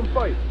god!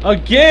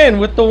 Again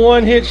with the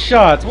one hit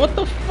shots. What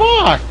the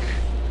fuck?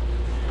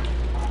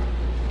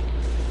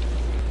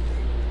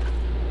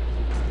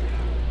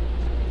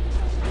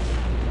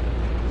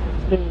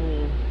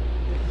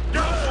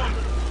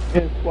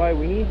 That's why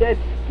we need that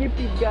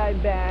Skippy guy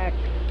back.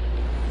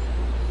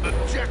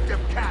 Objective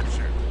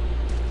captured.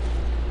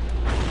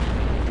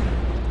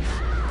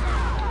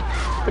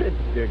 Put a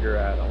digger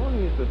at. I want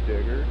to use the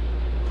digger.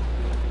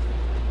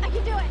 I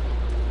can do it.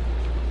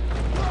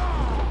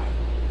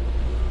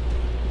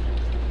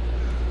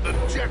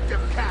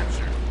 Objective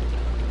captured.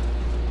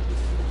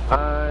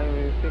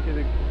 I'm thinking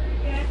the...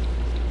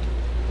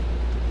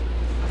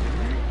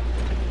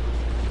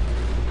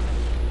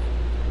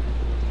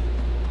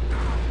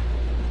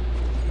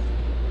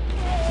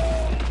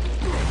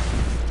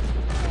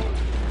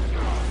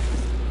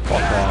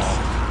 Fuck off.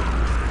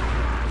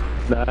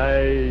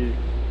 Nice.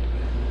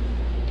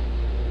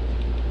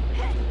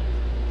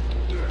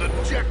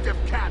 Objective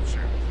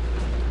captured.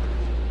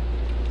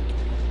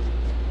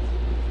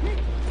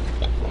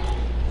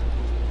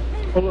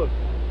 Oh look.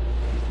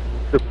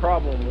 The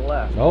problem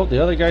left. Oh,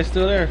 the other guy's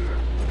still there.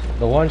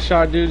 The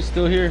one-shot dude's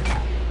still here.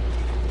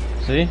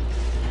 See?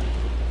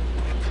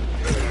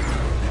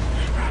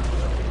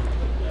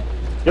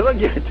 You're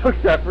lucky I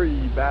took that for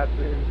you,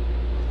 bastard.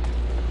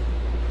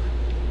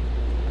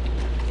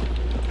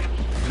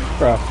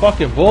 Bruh,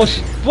 fucking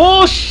bullshit.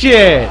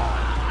 Bullshit!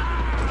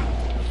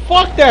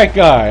 Fuck that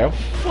guy. I'm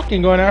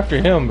fucking going after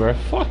him, bruh.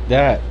 Fuck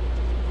that.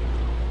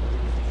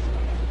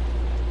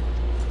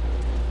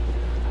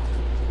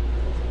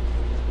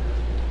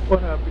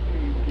 What happened to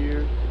you,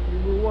 Gears? You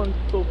were once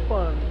so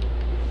fun.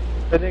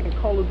 And then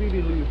Call of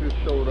Duty losers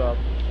showed up.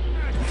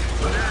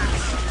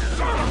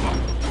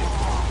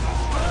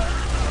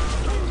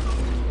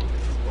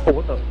 Oh,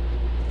 what the?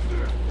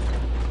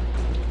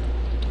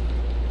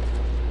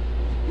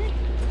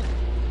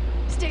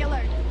 Stay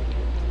alert.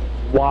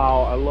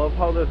 Wow, I love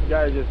how this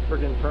guy just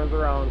freaking turns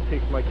around and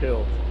takes my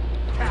kill.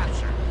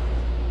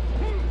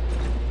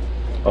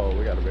 Oh,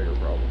 we got a bigger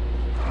problem.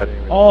 I didn't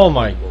even Oh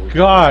my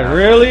god,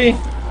 really?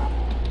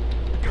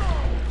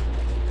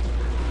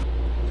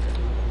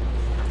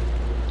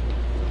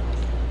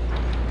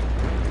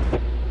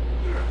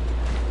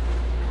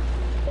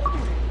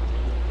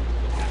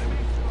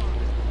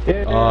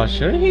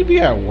 Shouldn't he be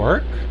at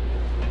work?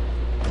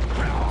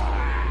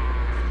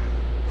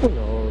 Who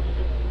knows?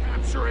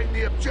 Capturing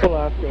the objective. We'll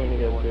ask him when he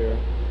gets there.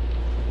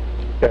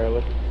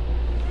 Careless.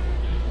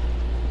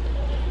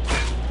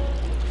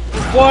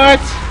 What?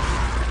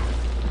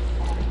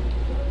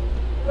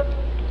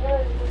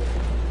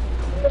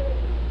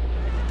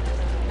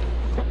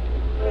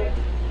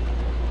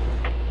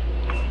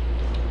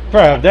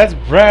 Bruh, that's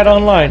Brad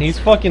online. He's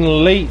fucking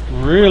late,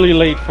 really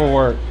late for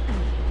work.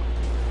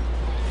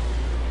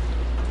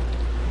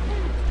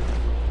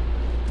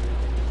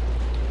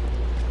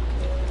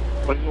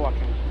 What are you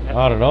watching?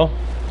 I don't know.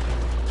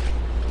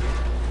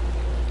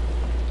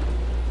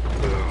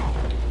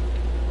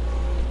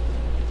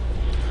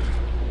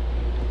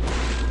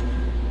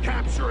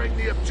 Capturing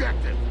the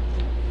objective.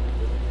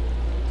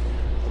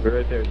 We're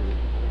right there, dude.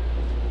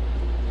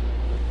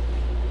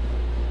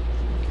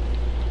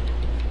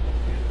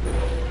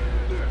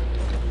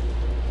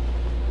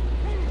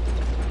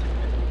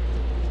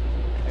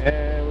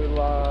 And we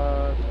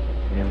lost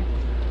him.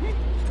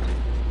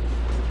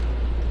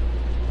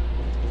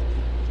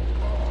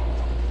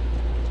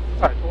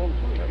 Alright, so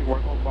if you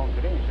work on bomb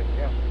today, you said,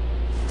 yeah.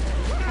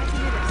 I can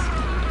do this.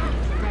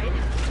 Right?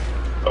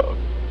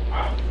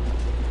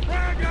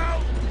 Frag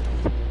out!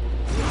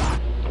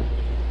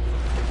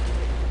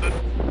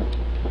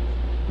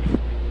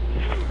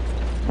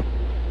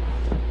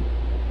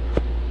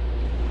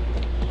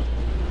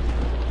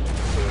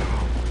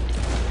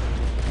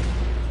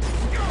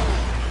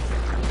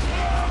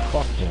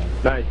 Fuck yeah.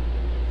 Nice.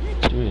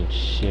 Doing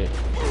shit.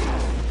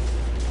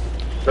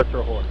 That's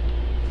your horse.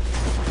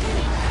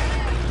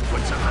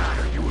 What's the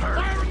matter? You hurt?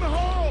 Fire in the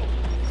hole!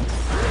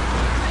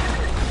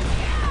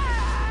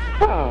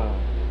 Huh.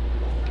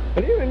 I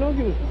didn't even know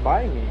he was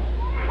by me.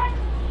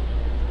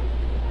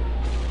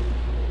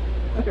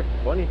 That's a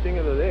funny thing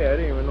of the day. I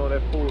didn't even know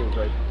that fool was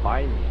like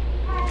by me.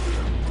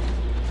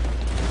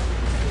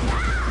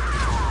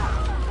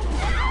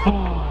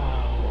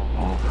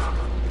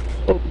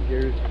 Oh,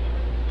 Gears.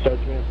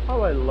 Judgment.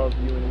 How I love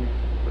you and you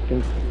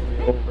freaking screw me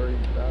over, you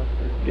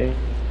bastard game.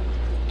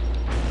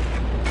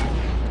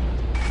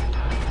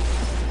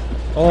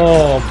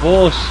 Oh,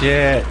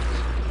 bullshit.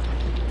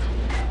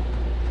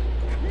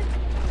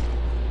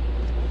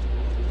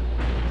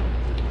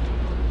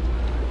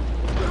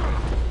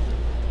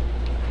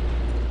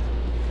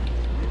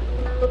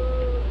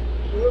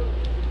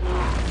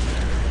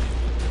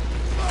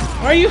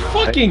 Are you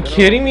fucking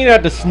kidding me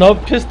that the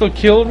snub pistol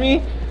killed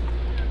me?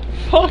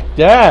 Fuck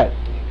that.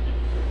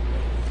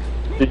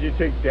 Did you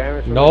take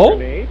damage from No. the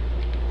grenade?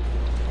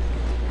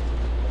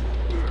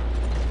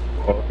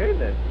 Okay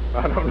then.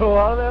 I don't know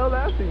how the hell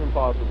that's even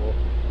possible.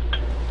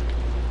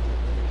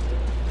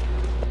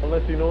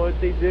 Unless you know what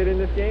they did in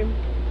this game?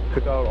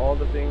 Took out all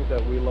the things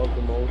that we love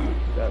the most,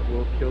 that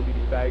will kill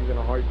these bags in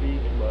a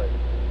heartbeat, but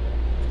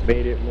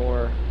made it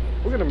more...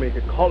 We're gonna make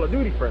it Call of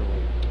Duty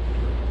friendly.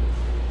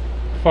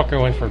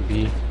 Fucker went for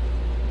B.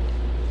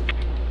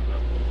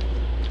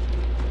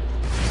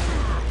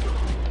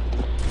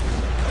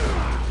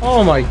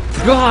 Oh my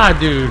god,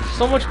 dude.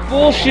 So much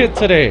bullshit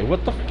today.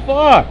 What the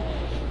fuck?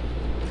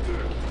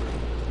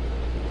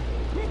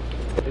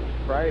 It's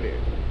Friday.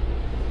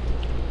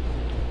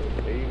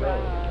 There you go.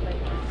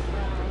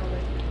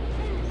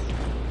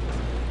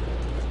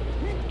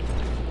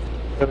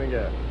 Let me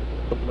get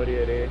somebody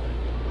at A.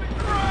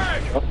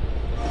 Oh.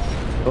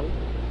 No.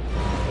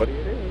 Somebody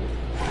at A.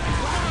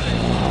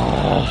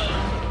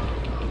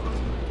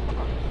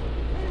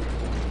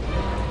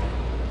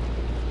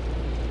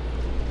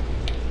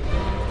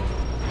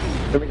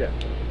 Let me get.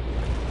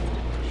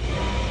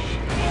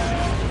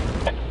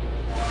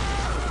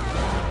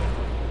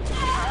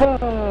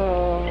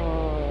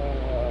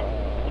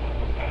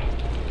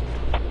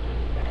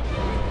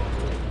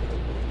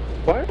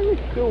 Why are we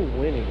still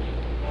winning?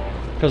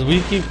 Because we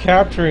keep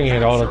capturing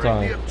it all the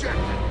time.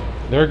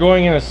 They're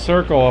going in a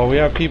circle while we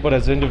have people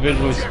that's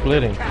individually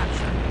splitting. I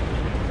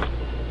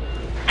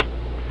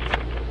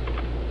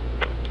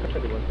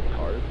said it went to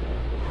cars.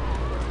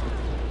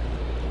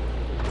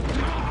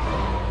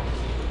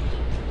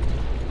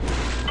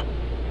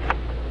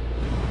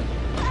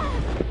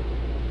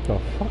 The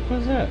fuck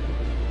was that?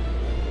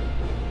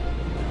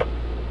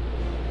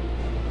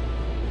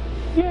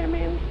 Yeah,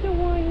 man, we still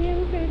want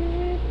you,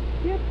 baby.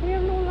 Yep, we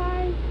have no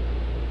lies.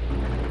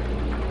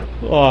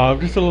 Oh, I'm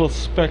just a little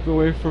speck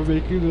away from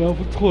making it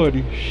level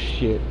 20.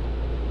 Shit.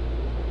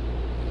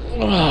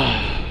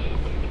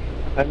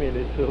 I mean,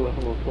 it's to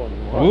level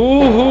 21.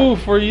 Woohoo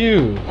for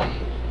you.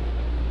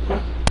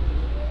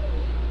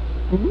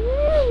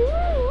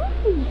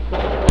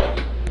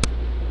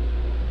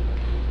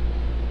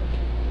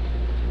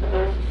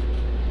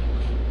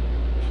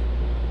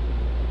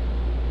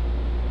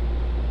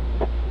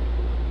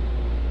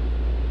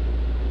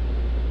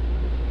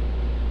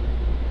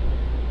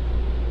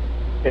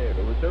 Okay,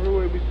 whichever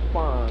way we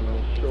spawn,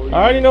 I'll show you.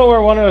 I already know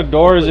where one of the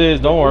doors is.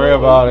 Don't worry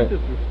about it.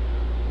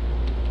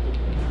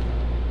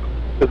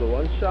 To the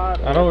one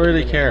shot? I don't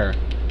really care.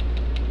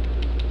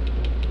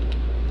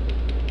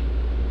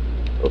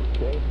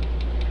 Okay.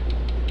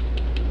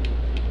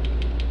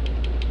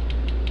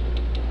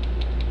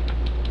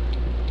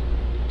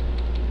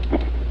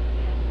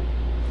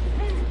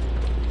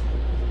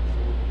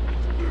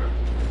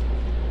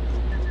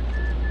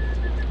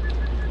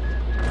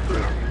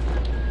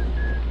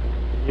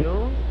 You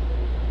know,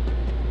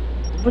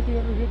 but you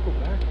ever did go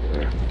back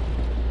there?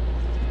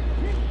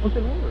 What's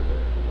the number there?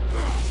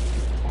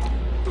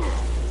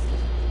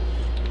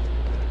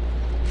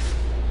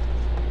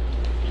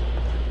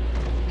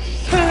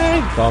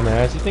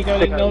 Dumbass, you think I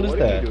didn't notice what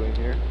that? Are you doing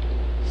here?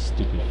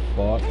 Stupid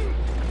fuck.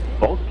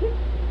 Bulky?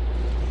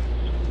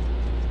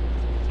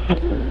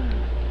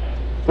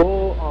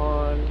 Go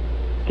on,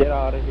 get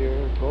out of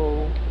here,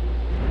 go.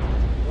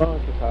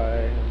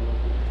 Occupy.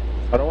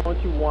 I don't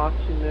want you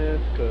watching this,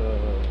 too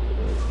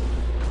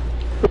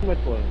much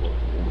language.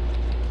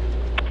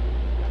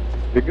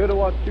 You're good to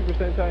watch Super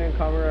Sentai and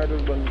Kamen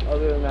Riders, but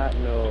other than that,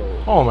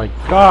 no. Oh my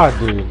god,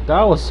 dude.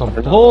 That was some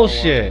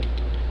bullshit.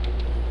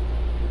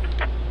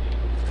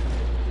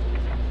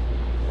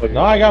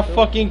 Now I got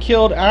fucking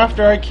killed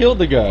after I killed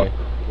the guy.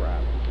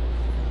 Crap.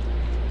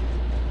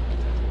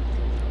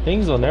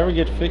 Things will never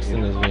get fixed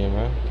in this game,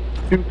 man.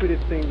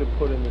 Stupidest thing to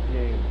put in this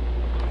game.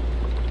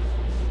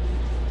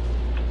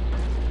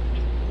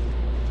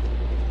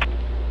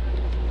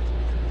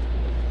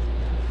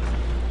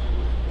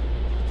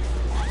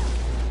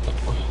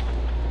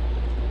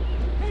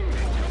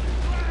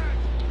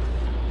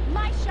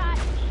 My shot,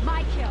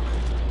 my kill.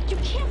 You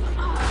can't.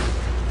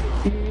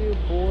 Yeah,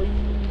 boy.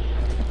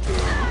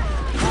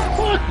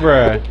 Fuck,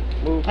 bruh.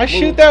 I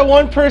shoot that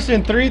one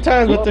person 3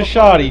 times with the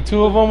shotty.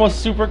 2 of them was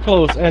super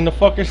close, and the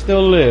fucker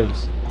still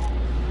lives.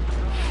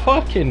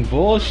 Fucking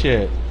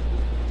bullshit.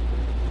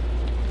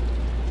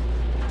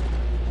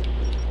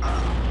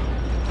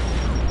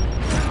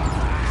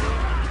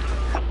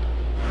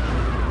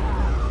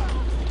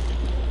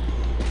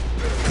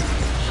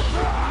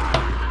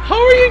 How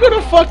are you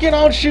gonna fucking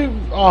outshoot?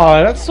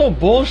 Aw, that's so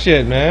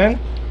bullshit, man.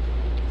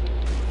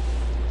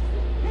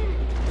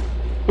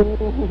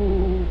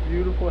 Ooh,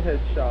 beautiful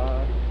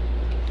headshot.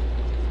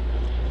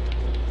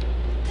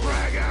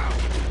 Frag out.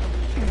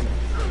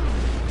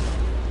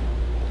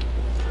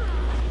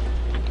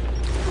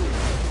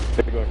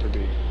 They're going for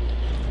B.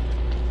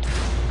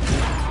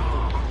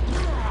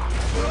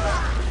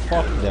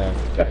 Fuck that.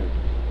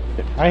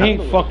 I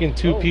hate fucking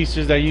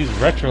 2-piecers that use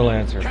Retro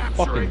Lancer.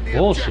 Fucking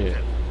bullshit.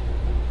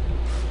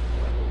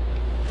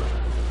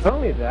 Not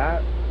only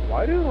that,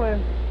 why do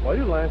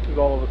Lancers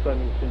all of a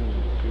sudden continue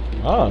to shoot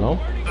people? I don't know.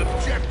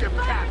 Objective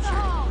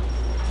captured.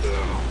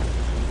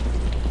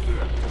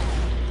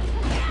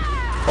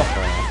 Fuck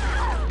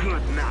off.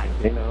 Good night.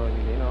 You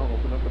know,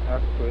 open up the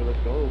passageway, let's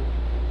go.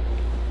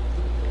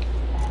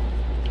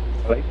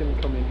 I like them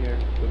to come in here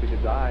so they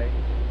could die.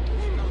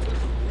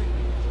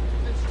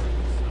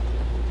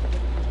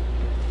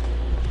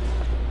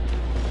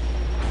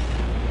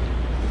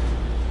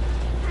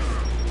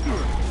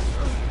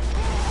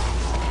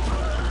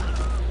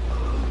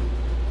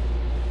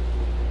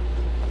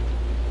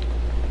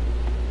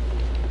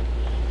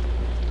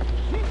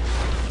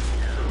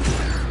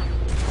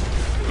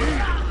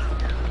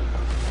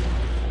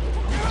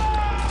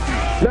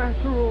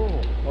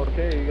 Natural!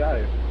 Okay, you got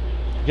it.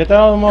 Get that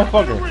other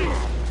motherfucker.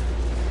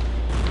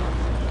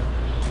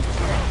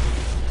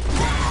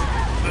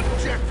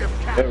 Objective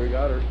captured. There, we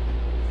got her.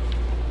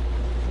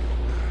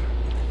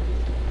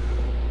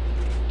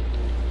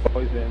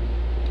 Poison.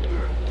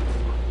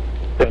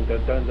 Dun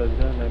dun dun dun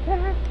dun dun.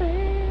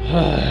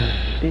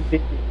 Ding, ding,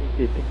 ding,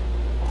 ding, ding.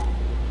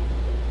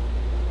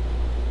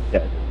 Yeah,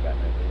 it's just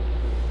Batman thing.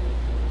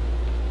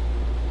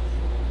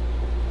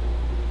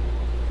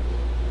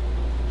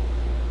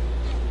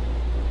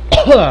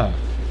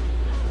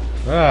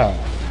 Ah.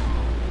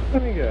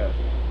 Let me guess.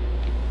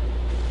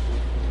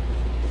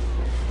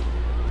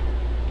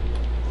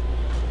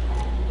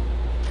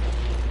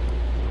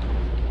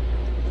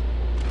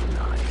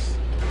 Nice.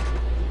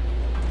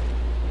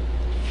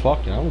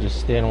 fuck it, I'm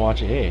just staying and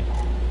watching A.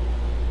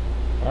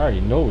 I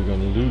already know we're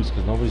gonna lose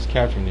because nobody's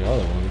capturing the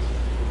other ones.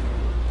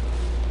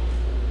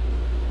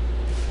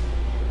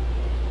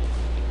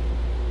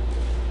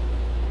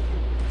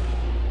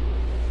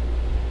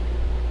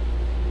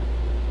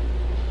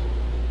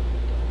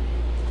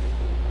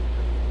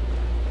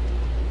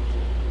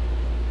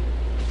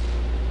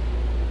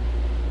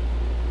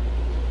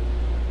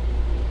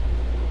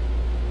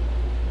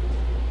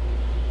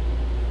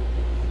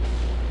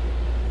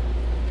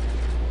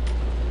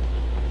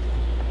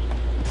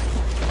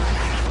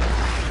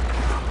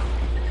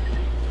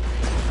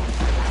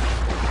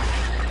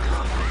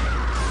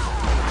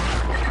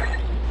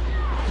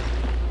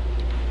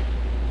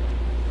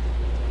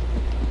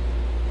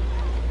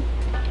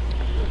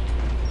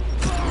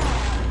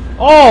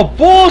 Oh,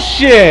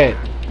 bullshit!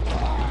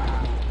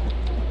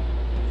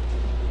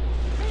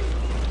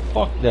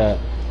 Fuck that.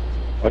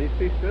 Why do you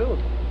stay still?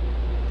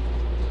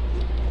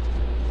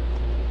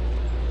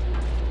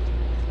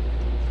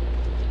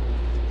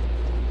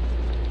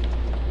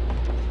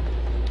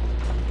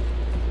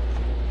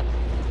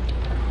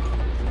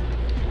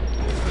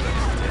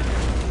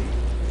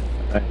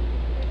 Nice.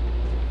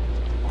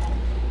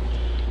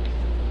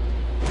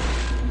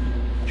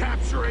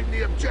 Capturing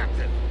the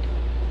objective.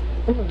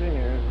 Someone's in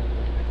here.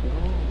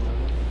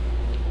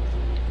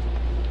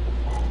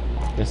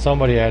 There's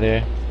somebody out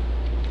there.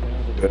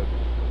 Yeah, good.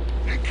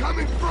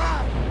 Incoming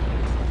frag.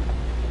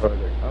 Oh,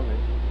 they're coming.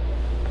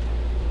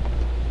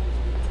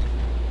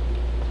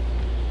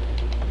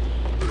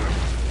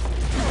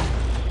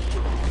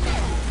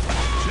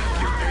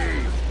 Check your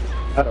aim.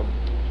 Got him.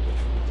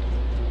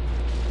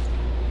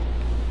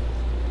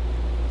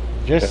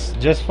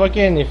 Just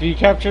fucking, if you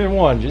capture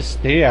one, just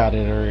stay at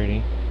it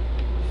already.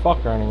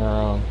 Fuck running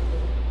around.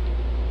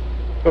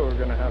 That's what we're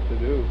gonna have to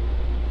do.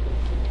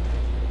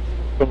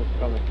 Someone's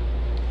coming.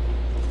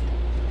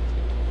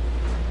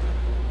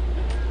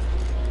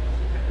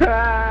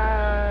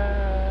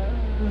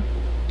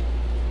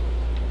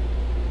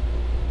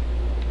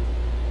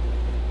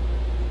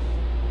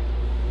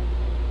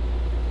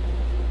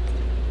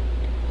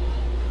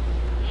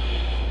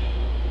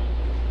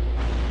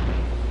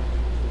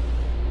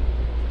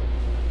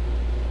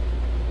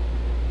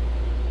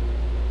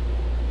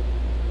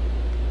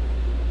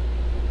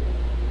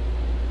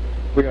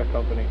 We got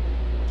company.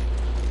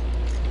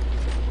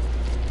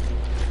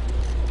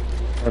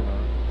 Or not.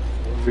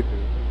 What do we do?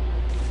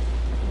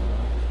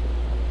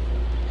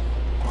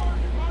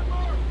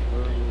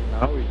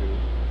 Now we do.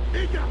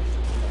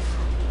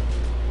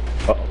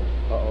 Uh-oh.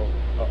 Uh-oh.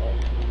 Uh-oh.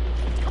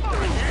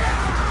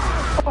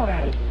 Oh,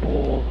 that is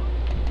bull.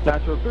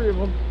 Natural, 3 of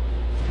them.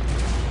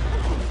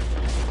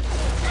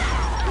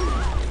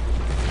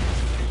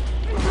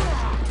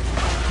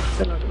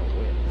 They're not gonna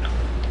win.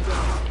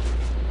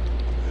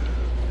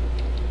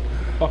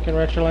 Fucking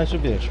retro lines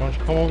of bitch. Why don't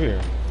you come over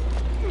here?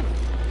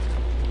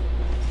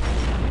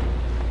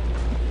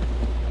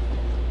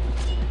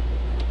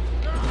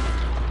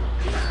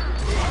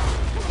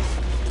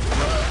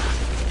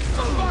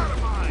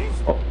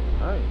 Oh,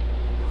 nice.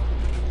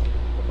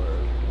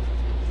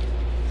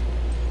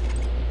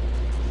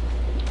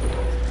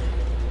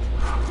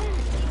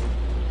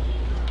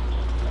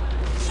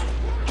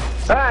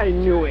 I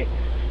knew it.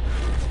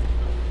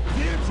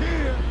 It's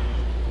here.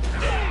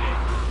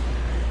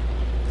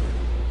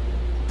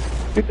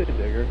 Get the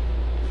digger.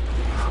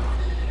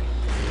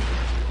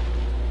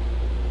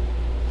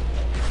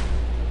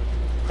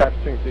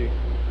 Capturing C.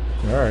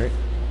 Alright.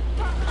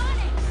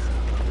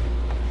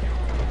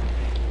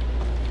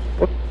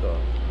 What the?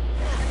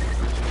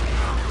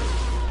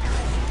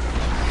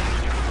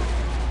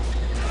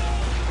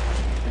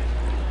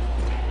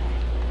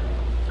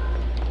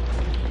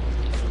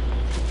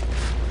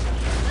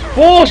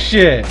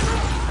 Bullshit!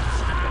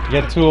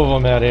 Get 2 of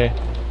them out here.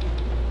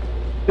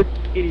 This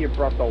idiot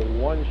brought the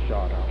one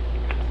shot out.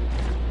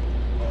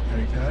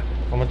 Okay, Ted.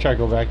 I'm gonna try to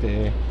go back to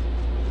A.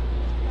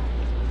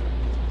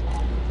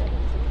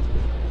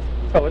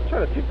 Oh, let's try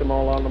to take them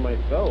all onto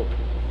myself.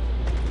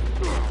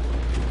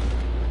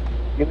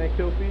 Get that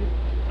kill feed?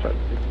 Try to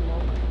take them all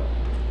myself.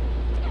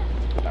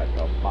 That's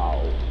a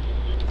foul.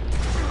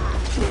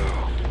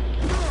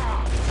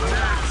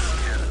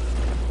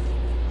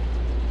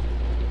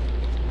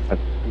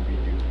 That's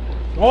Scooby-Doo.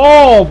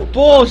 Oh,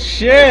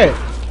 bullshit!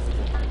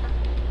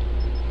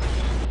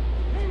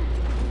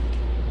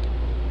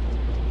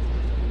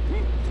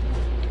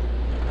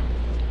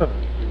 Huh,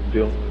 you're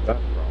dealing with that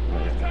problem.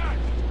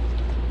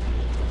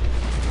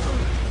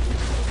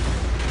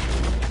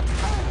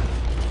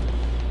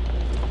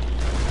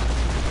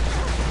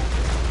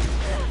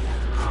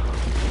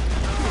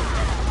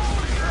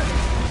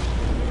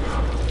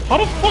 How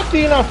the fuck do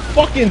you not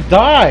fucking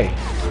die?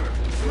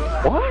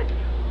 What?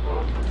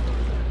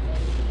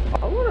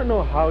 I want to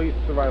know how you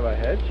survive a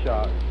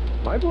headshot.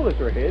 My bullets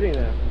were hitting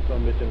that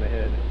some bitch in the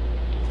head.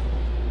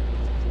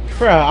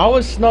 Bruh, I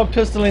was snub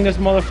pistoling this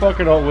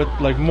motherfucker though with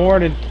like more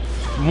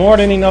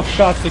than enough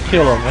shots to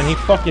kill him, and he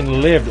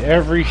fucking lived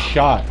every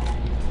shot.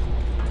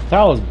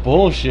 That was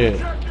bullshit.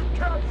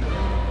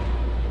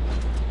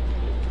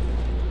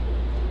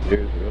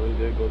 Here's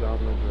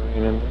I'm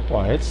enjoying it.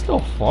 Why, it's still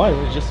fun.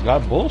 It just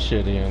got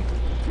bullshit in.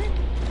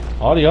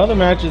 All the other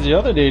matches the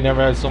other day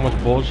never had so much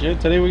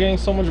bullshit. Today we're getting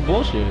so much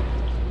bullshit.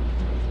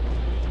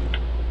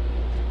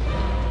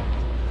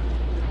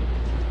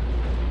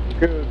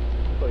 Good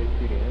play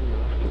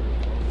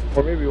CDM,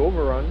 or maybe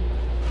overrun.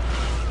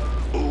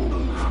 Ooh,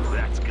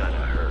 that's gonna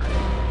hurt.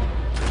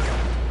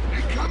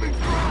 Coming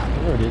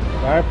from. Where did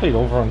I played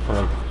Overrun for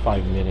like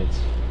 5 minutes.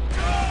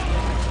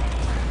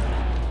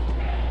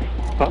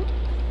 Huh?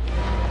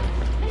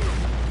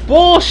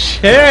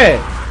 Bullshit!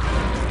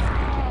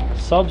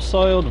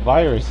 Subsoiled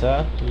virus,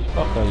 huh?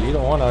 Fuck that. You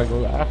don't want to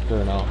go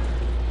after now.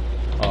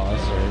 Oh,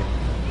 that's right.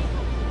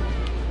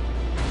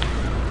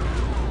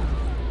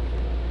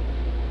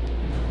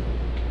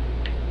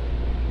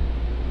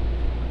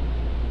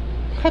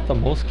 Got the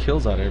most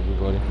kills out of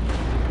everybody.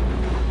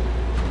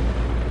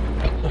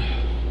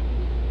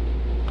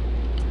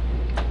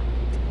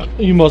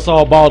 You must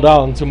all bow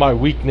down to my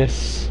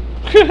weakness.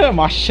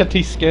 My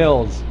shitty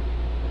skills.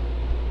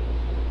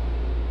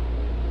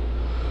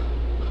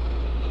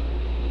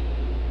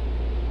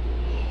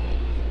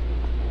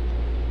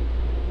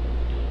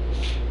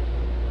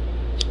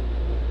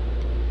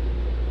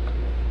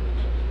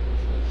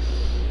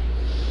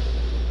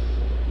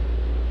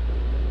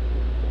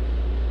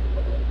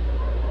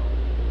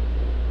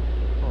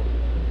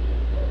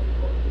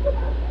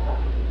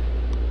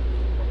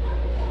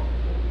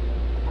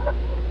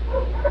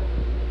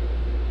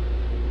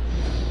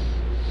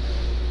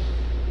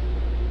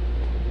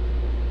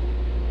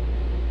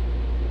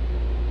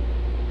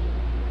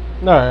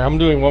 Alright, I'm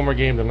doing one more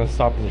game, then I'm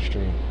stopping the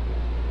stream.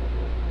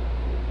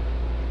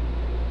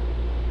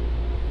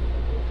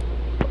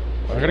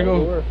 I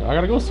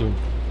gotta go soon.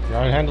 I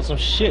gotta handle some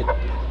shit.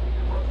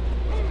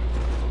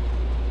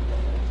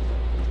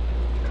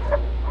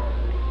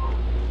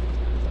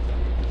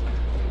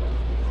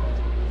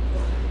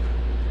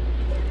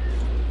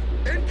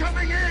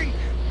 Incoming ink!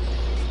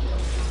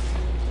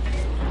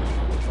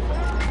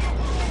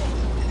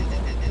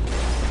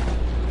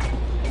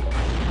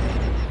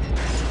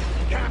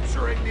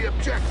 Capturing the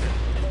objective.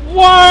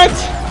 What?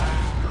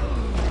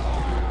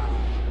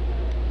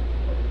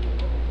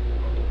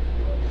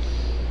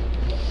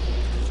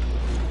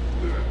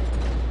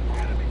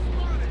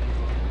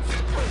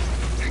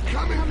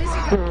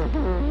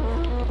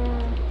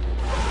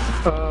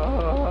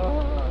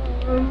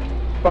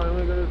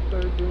 Finally gonna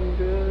start doing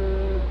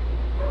good.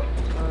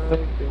 I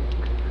don't think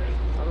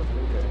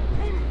I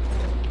am.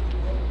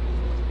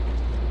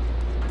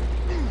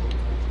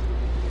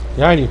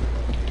 Behind you.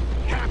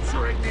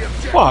 Capturing the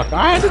objective. Fuck, I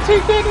had to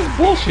take that as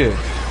bullshit.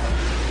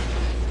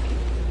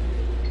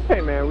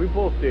 Hey man, we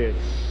both did.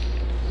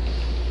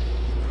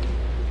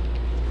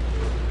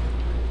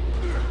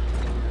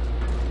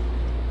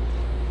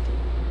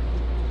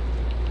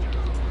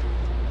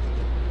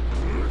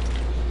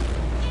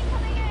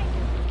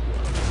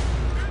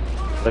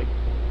 Like,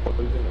 what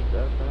was in it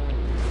that time?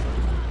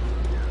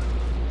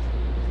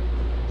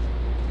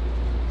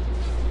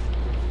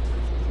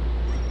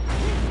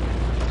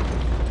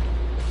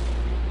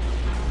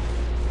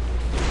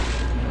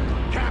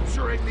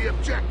 Capturing the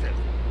objective.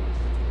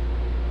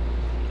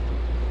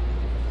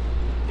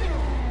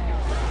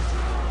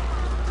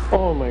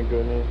 Oh my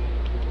goodness.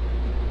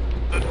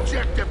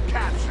 Objective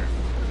captured.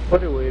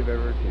 What a wave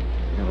ever teach.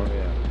 Oh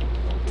yeah.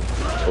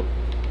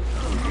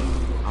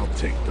 I'll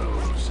take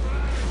those.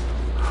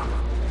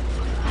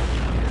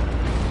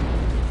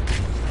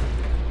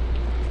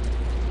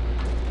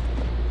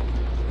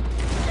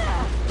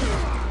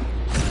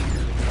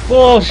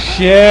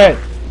 Bullshit.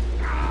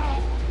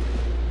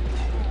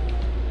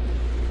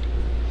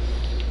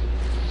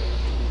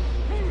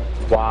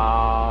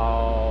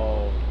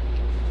 Wow.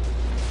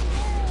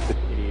 This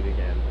idiot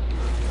again.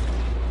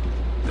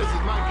 This is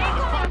my kind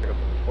of fun.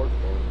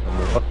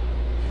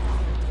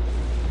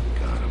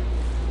 Got him.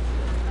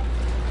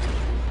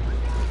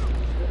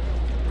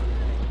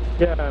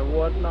 Yeah, and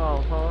what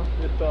now, huh?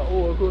 Mr.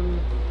 Oh, I couldn't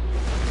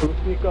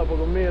sneak up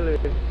or melee,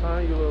 huh?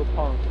 You little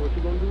punk. What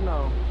you gonna do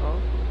now, huh?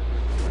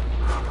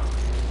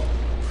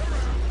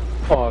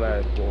 Oh,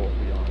 that's bull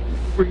beyond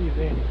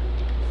freezing.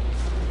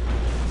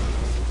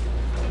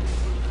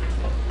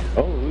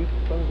 Oh, at least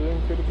I'm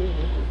doing pretty good.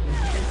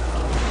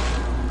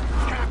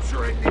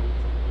 Capturing the...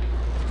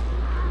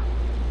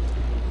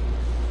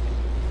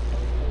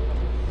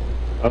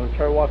 I'm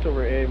trying to watch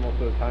over A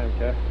most of the time,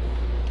 okay?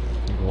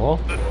 Cool.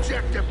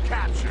 Objective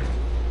captured.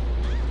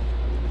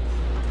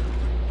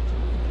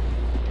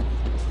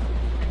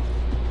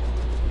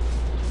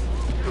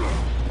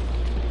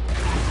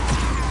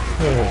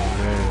 Oh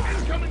man.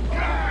 Incoming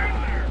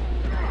fire!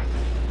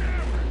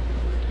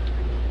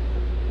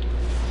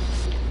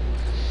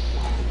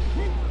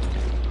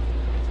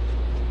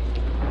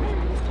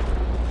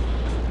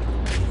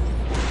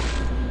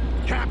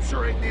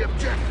 Capturing the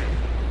objective.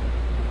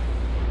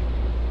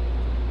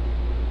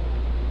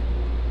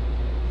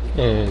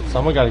 Hey,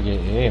 someone gotta get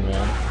A, man.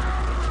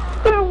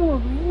 That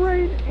was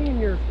right in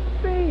your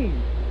face!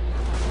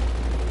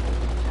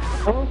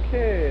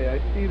 Okay, I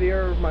see the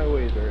error of my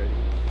ways already.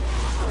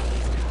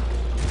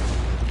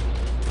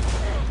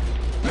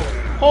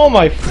 Oh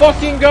my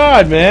fucking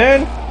god,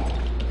 man!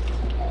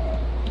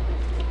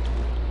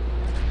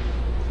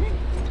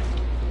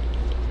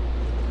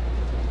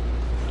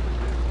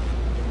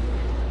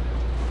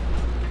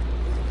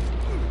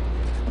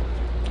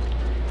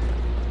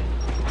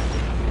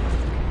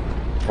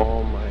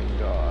 Oh my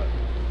god.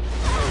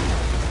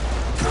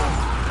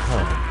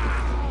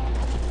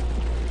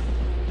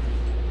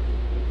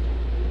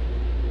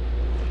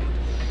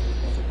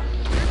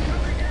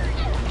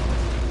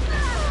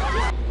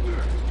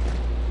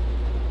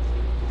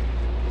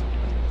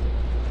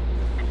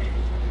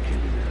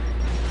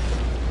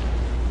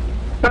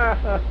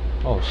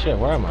 Oh shit,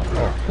 where am I?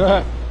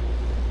 Oh.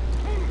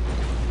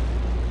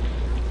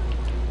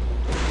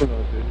 Who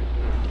knows, dude?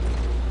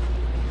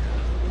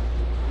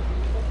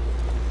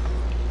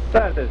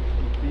 That is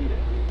beat it.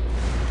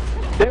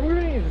 Damn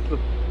grenades is the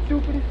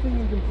stupidest thing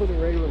you can put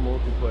in regular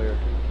multiplayer.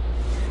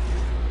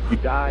 You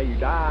die, you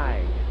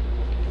die.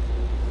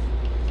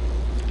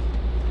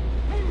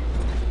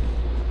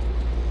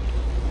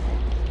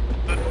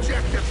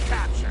 Objective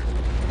captured.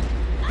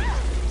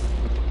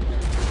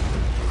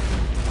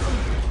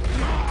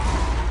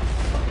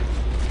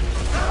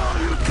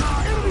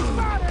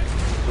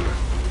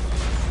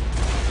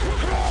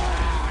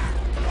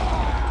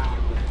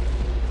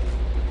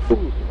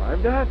 Ooh,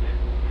 survived that?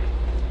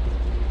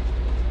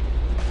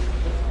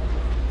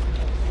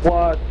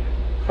 What?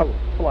 I was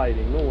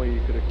sliding. No way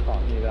you could have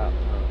caught me that.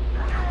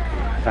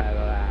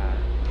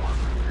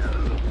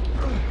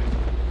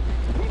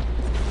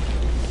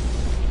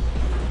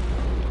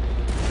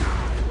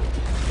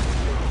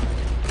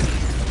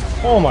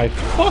 Oh my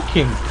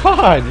fucking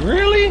god,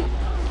 really?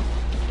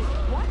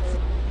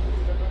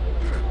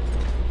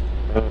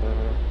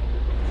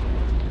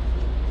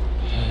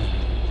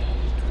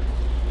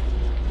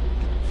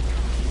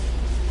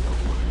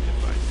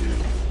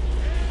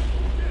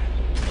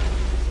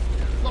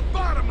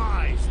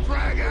 Lobotomize!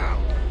 Drag out!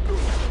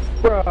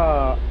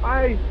 Bruh,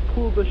 I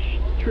pulled the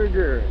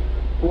trigger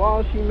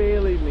while she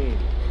meleeed me.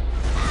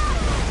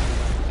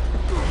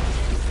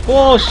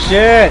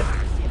 Bullshit!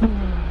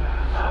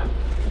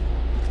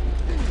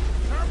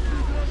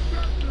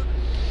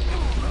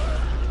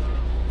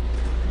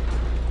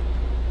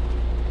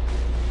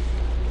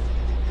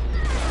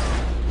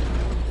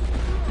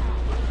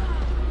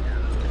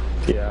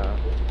 Yeah,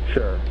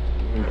 sure.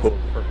 You can pull a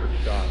perfect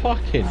shot.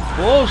 Fucking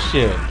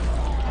bullshit.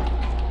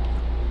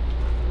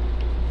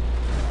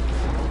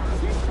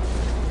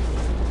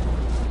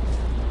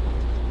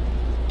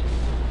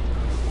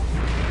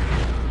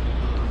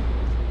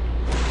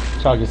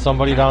 Try to get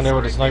somebody down there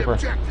with a sniper.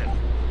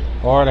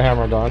 Or the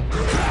hammer done.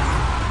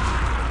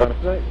 Got a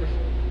sniper.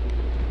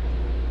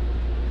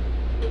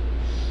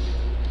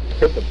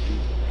 Hit the beat.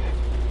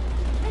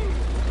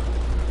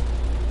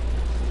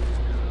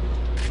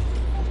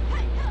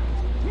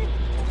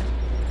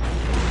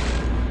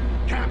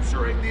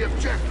 Capturing the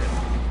objective.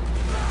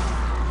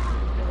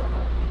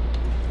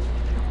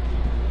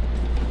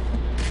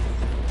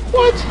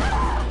 What?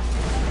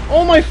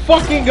 Oh my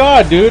fucking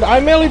god, dude. I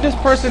meleeed this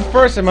person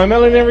first and my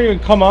melee never even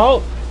come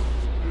out?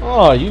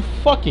 Oh, you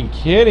fucking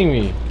kidding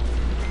me.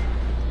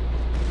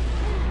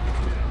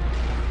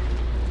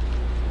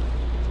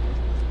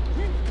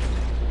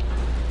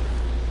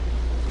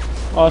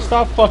 Oh,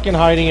 stop fucking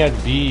hiding at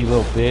B, you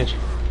little bitch.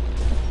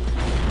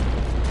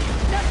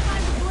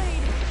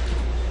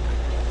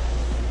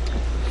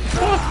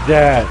 Fuck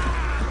that.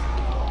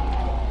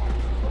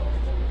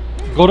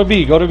 Go to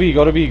B, go to B,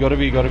 go to B, go to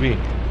B, go to B.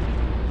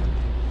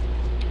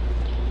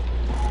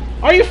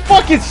 Are you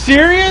fucking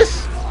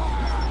serious?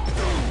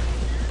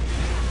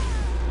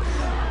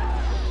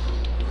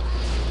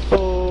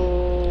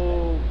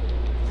 So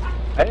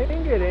I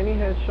didn't get any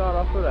headshot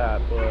off of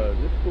that, but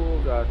this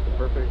fool got the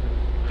perfect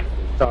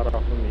shot off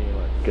of me.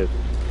 Like, good.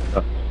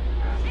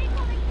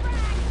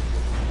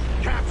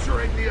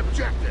 Capturing the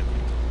objective.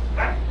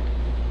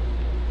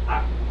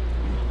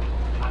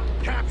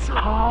 Capturing.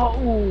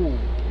 Oh,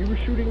 you were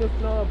shooting a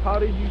snub. How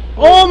did you?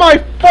 Oh my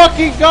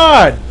fucking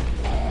god!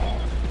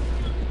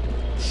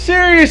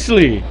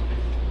 Seriously!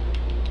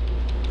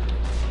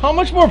 How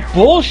much more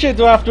bullshit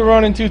do I have to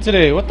run into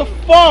today? What the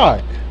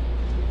fuck?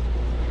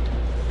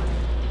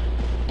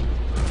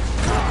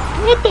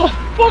 What the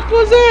fuck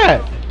was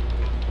that?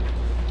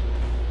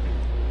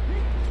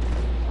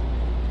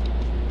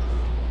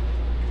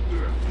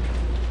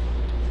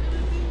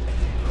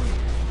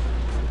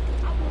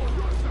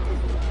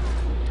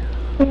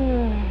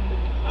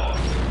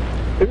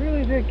 They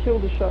really did kill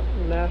the shot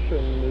from Nasha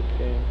in this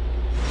game.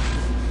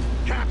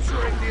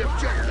 Capturing the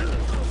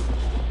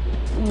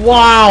objective.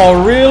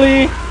 Wow,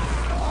 really?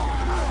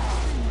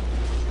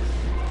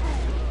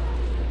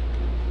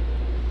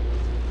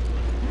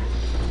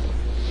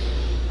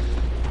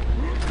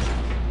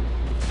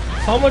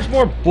 How much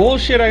more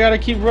bullshit I gotta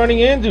keep running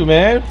into,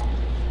 man?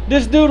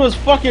 This dude was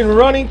fucking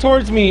running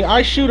towards me.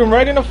 I shoot him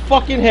right in the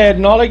fucking head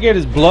and all I get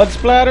is blood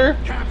splatter.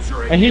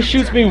 And he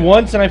shoots me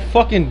once and I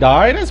fucking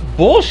die? That's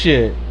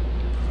bullshit.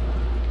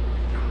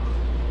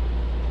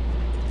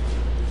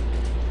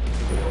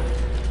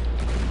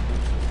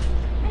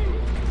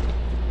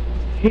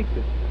 I hate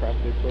this crap.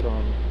 It's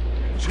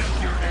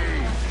Check your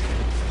aim.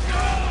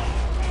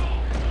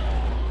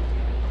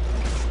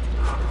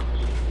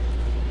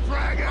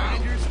 Frag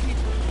out.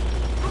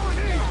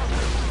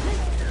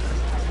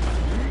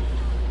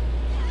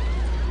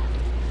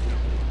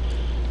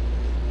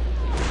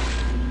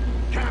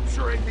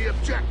 Capturing the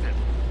objective.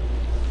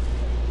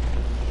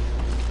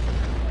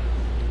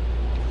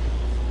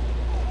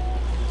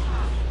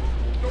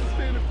 Don't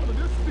stand in front of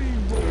this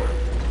steamroller.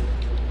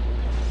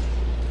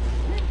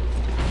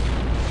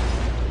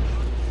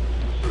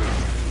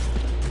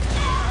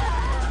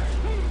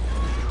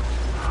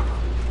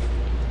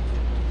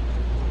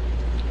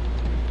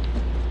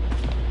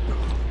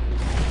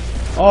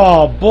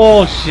 Oh,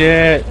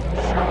 bullshit.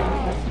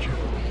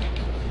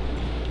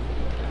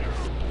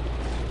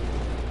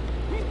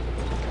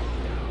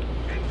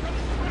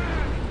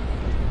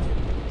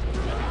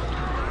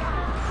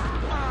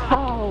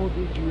 How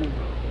did you?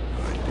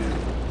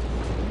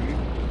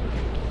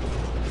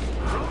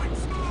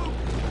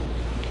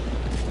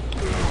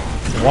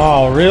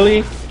 Wow,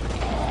 really?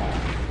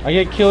 I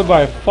get killed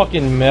by a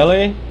fucking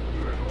melee?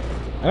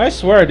 And I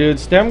swear, dude,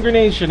 stem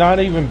grenades should not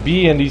even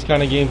be in these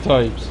kind of game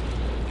types.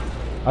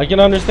 I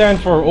can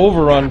understand for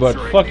overrun, but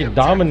fucking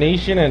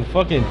domination and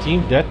fucking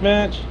team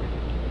deathmatch?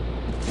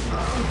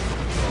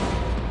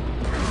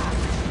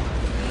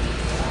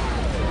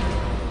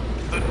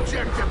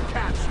 Objective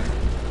captured.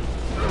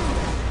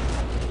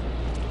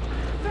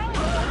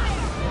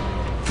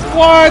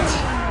 What?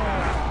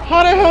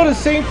 How the hell does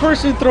the same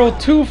person throw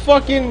 2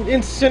 fucking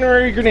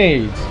incendiary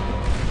grenades?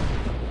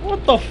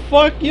 What the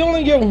fuck? You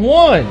only get 1.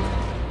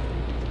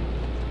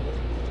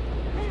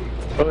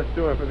 Well, let's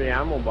do it for the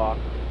ammo box.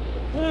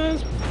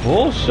 That's That's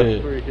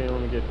bullshit. where you can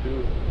only get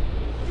 2.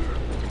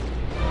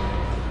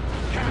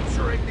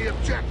 Capturing the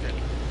objective.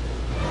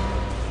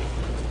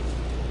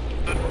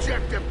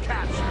 Objective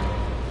captured.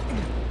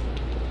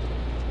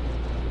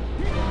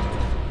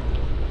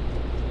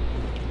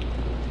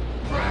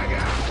 Frag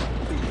out.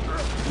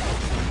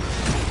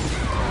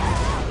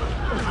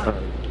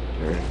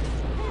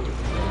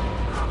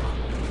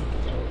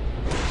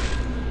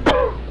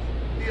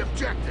 The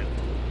objective.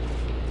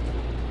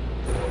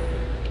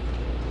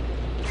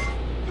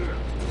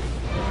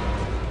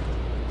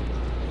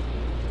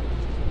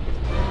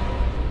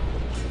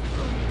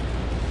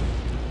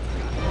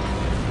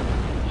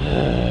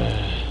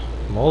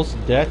 Most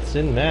deaths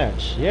in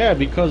match. Yeah,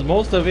 because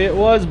most of it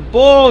was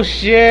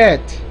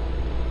bullshit.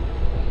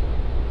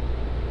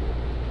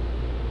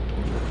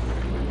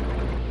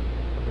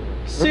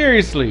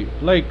 Seriously,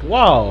 like,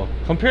 wow.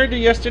 Compared to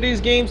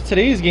yesterday's games,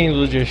 today's games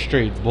was just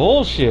straight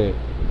bullshit.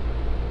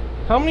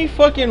 How many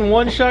fucking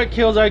one-shot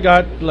kills I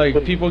got,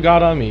 like, people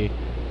got on me?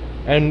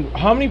 And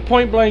how many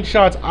point-blank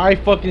shots I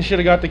fucking should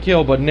have got the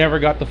kill, but never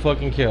got the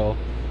fucking kill?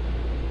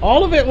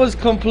 All of it was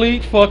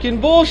complete fucking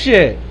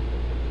bullshit.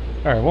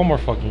 Alright, one more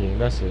fucking game,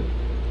 that's it.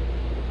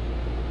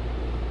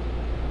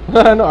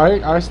 No,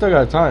 I still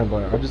got time,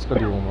 but I'm just gonna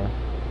do one more.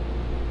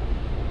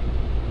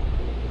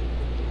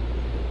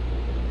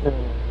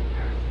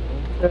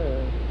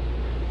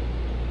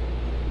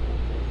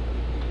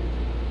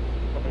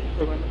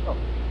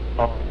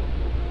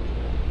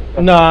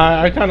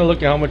 Nah, I kind of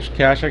look at how much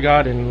cash I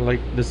got and like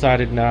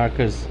decided nah,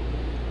 cause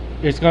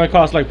it's gonna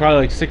cost like probably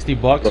like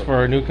 $60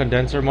 for a new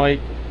condenser mic,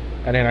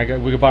 and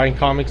then we're buying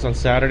comics on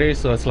Saturday,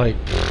 so it's like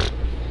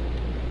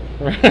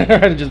I'd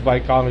rather just buy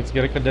comics,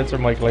 get a condenser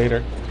mic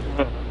later.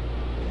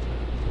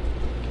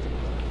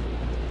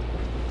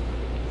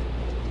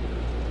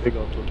 Big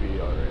up for B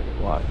already.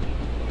 Watch.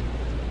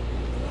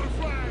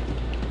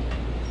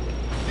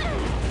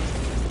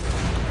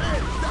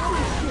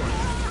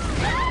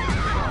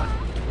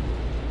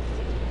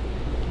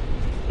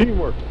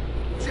 Teamwork.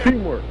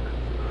 Teamwork.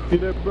 See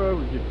that, bro?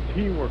 We get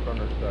teamwork on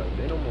our side.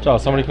 They don't want. So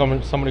somebody coming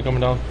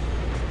down.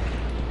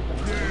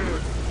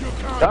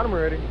 Got him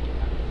already.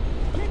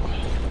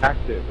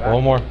 Active.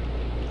 One more.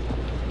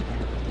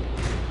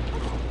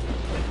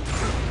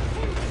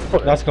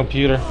 That's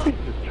computer.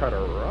 Just try to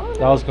run.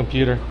 That was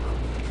computer.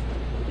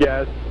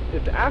 Yeah,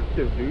 it's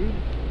active, dude.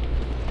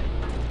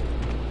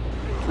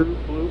 True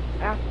blue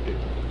active.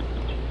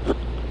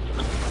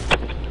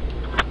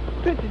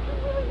 Bitch, did you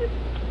really get...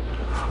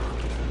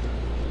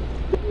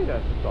 Give me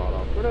that sawed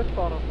off. Where that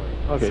sawed off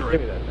like? Okay,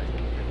 give me that thing.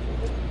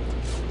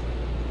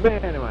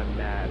 Man, am I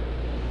mad.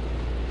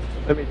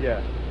 Let me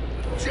guess.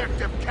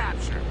 Objective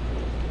captured.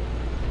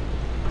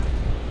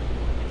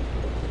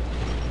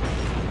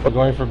 They're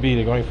going for B.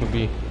 They're going for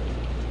B.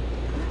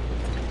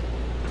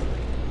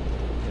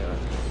 Yeah.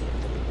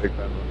 Big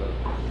fan of that.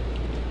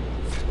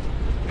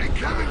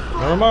 Incoming front.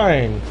 Never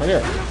mind. Right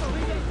here.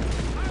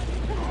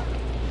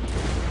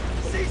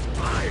 Cease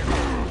fire.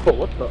 Oh,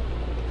 what the?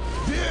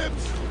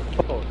 Dibs.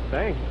 Oh,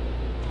 thanks.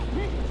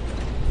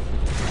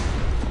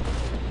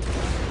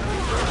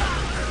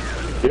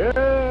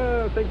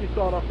 Yeah, thank you,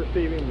 sawed off, for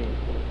saving me.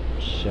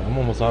 Shit, I'm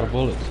almost out of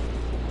bullets.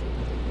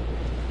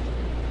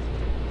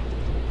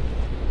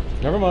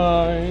 Never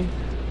mind.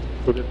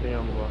 Go get the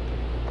ammo box.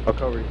 I'll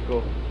cover you,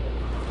 go.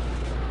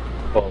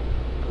 Oh,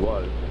 it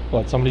was.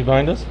 What, somebody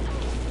behind us?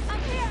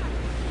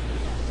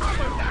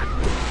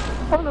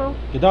 Oh no.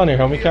 Get down here,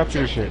 help me capture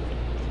your shit.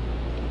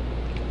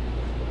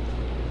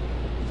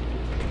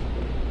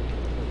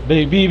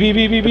 Baby,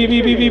 baby, baby,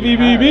 baby, baby,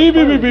 baby, baby,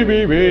 baby,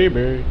 baby,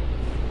 baby.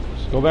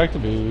 Just go back to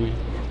B.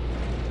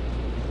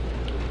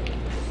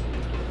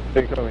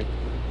 They're coming.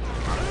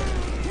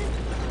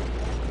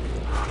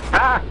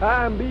 Ah,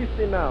 I'm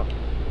beasting now.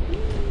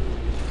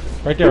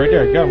 Right there, right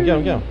there. Get him, get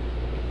him, get him.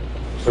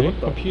 See? What's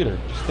up? Computer.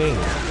 Just stay in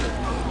there.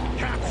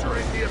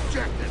 Capturing the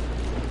objective.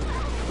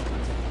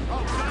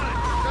 Oh, got it.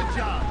 Good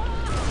job.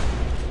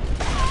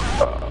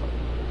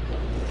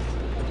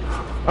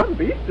 I'm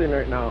beasting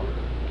right now.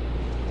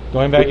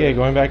 Going back A,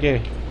 going back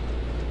A.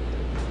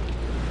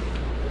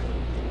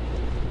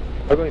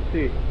 I'm going to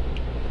see.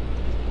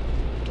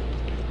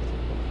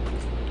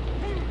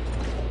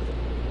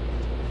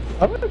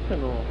 I would like to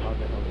know how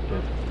the hell they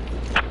did.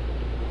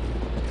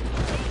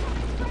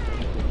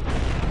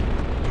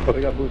 Oh,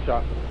 they got blue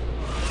shot.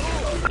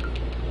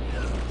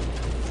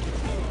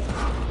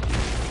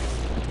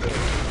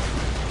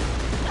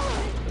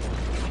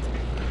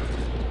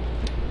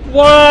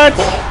 What?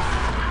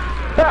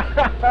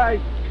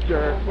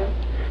 Sure.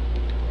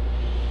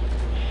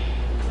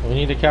 We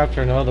need to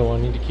capture another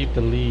one. We need to keep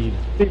the lead.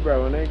 See,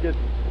 bro, when it gets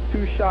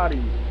too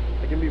shotty,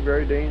 it can be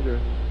very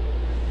dangerous.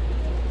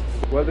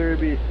 Whether it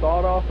be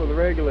sawed off or the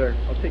regular,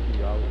 I'll take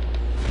you out.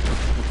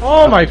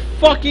 Oh my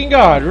fucking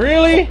god,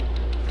 really?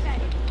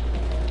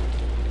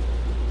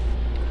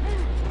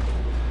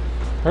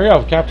 Hurry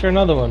up, capture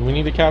another one. We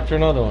need to capture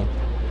another one.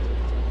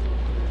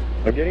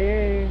 I'm getting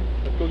A.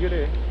 Let's go get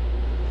A.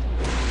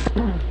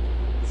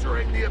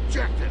 Capturing the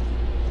objective.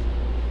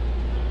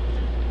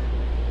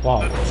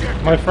 Wow.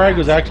 My frag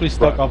was actually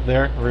stuck up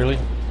there, really?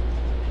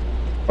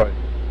 Right.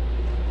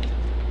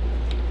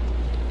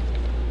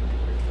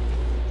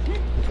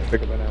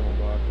 Pick up an ammo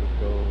box. Let's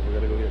go. We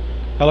gotta go get.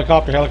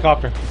 Helicopter,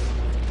 helicopter.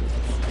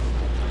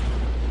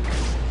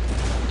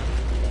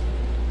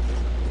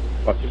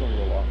 Watch, you're gonna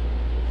roll off.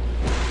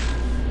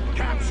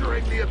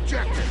 Capturing the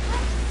objective.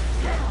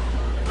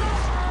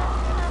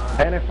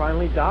 And I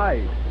finally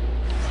died.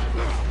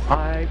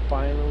 I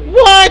finally.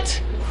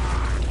 What?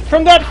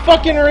 From that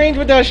fucking range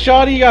with that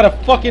shot, you got a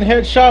fucking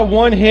headshot,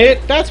 one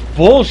hit? That's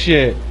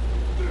bullshit.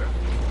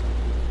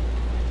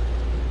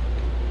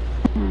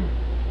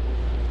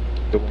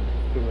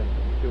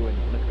 Doing.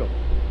 Let's go.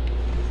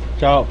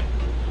 Ciao.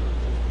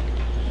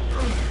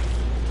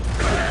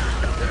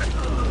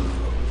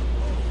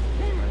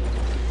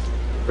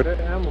 Where did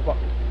the ammo box?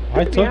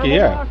 I took it,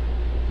 yeah.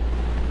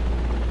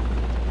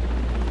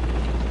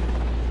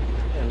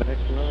 And the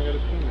next one I gotta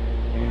see,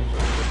 man.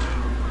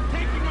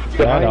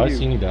 Yeah, I know, I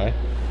seen you die.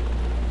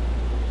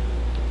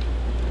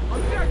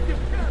 Objective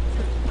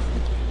captured.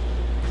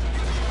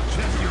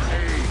 Check your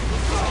aim.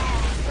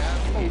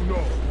 Oh no.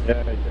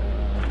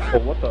 Yeah. Oh,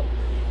 what the?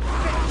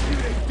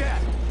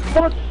 Death.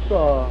 What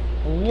the?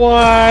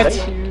 What?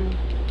 Thank you.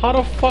 How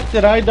the fuck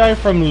did I die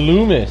from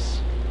Loomis?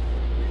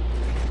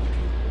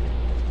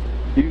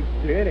 You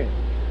didn't.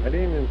 I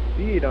didn't even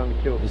see it on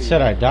the kill feed. It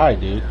said I died,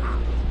 dude.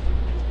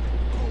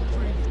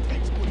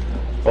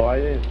 Oh, I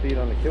didn't see it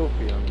on the kill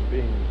feed. I'm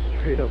being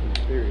straight up and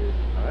serious.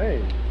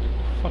 Nice.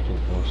 Fucking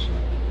bullshit.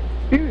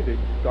 Dude,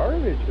 it's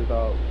garbage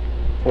without,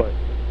 what,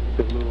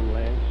 the little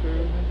lancer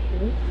and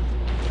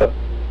shit?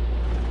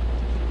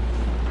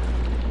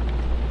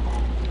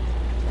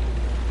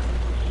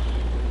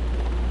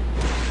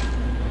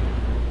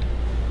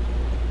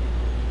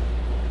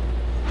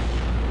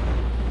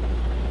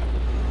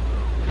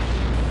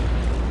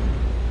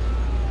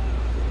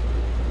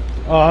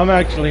 Oh, I'm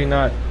actually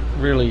not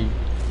really.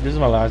 This is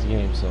my last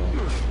game, so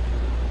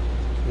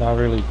not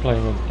really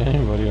playing with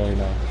anybody right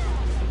now,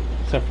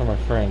 except for my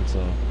friend. So,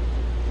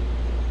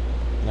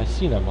 and I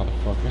see that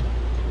motherfucker.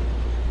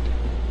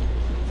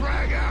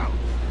 Frag out.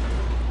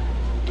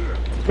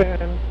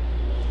 Man.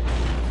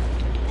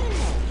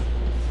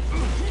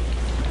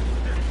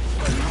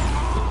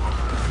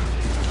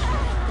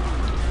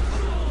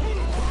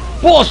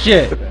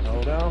 Bullshit. Put the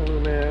hell down,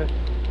 Loomis.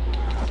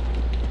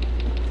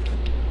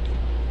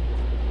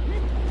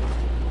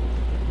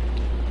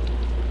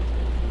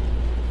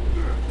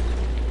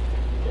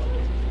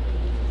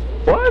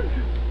 What?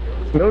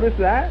 Notice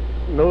that?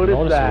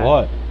 Notice that?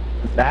 What?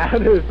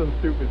 That is some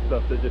stupid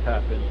stuff that just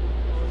happened.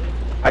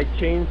 I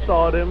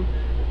chainsawed him,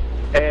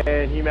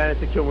 and he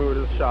managed to kill me with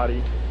his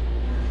shotty.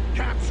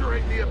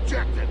 Capturing the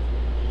objective.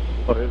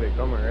 Oh, here they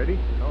come already?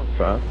 That was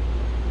fast.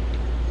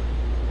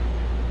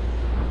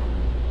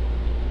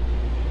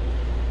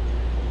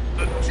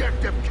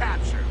 Objective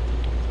captured.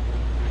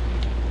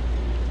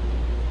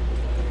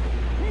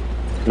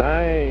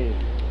 Nice.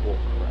 Oh,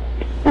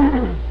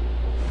 crap.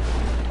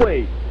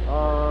 Wait,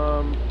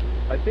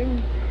 I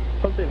think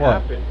something What?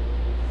 happened.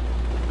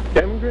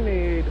 Dem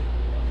grenade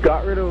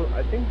got rid of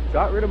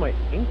my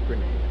ink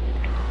grenade.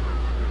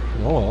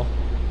 Oh well.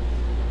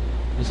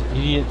 This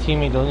idiot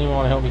teammate doesn't even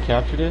want to help me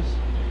capture this?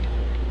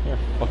 You're a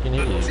fucking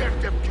idiot.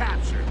 Objective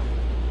captured.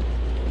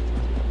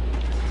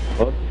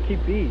 Well, just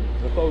keep B.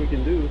 That's all we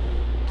can do.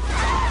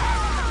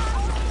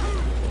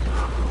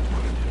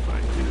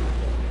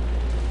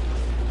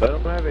 Let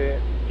them have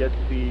it. get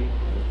C, and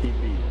keep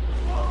B.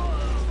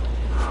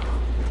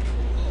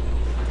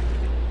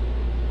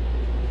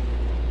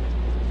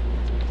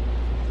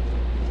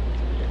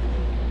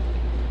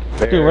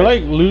 Dude, we're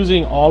like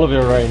losing all of it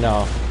right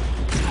now.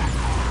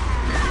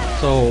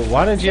 So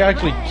why didn't you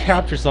actually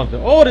capture something?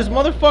 Oh, this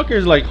motherfucker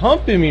is like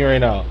humping me right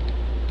now.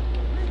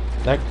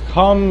 That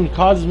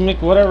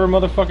cosmic whatever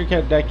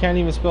motherfucker that can't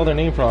even spell their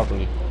name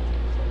properly.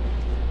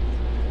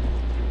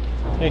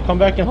 Hey, come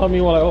back and help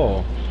me while I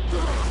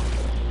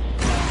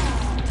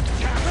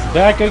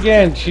Back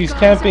again. She's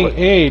camping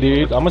A,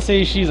 dude. I'm gonna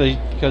say she's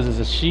because it's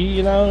a she,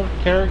 you know,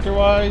 character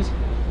wise.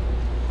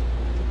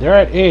 They're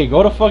at A.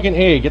 Go to fucking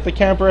A. Get the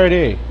camper at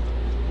A.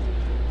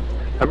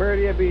 I'm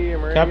already at B.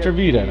 I'm already Capture at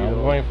B then. B, I'm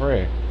though. going for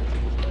A.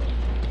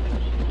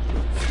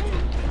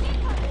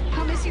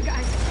 I'll miss you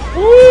guys.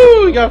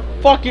 Woo! You got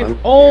fucking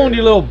owned,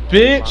 you little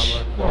bitch.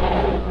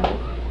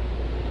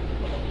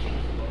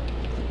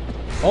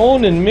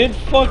 Owned in mid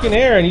fucking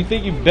air, and you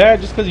think you bad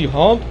just because you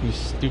hump? You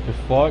stupid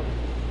fuck.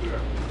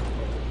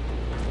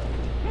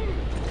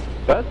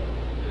 That's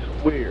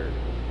weird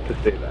to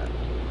say that.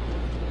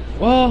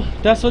 Well,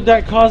 that's what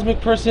that cosmic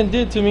person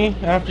did to me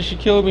after she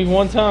killed me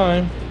one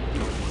time.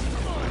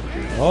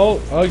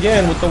 Oh,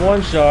 again with the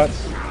one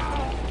shots.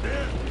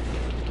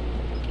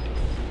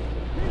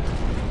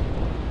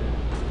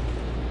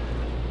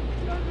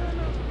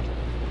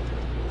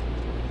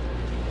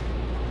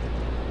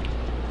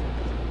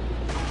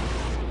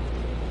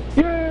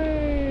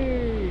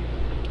 Yay!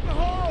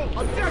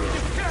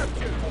 Objective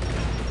captured!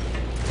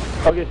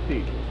 I'll get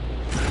C.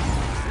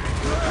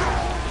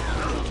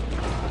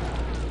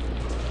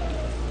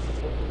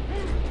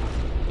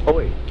 Oh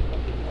wait.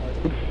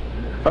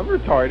 I'm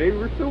retarded,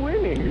 we're still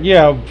winning.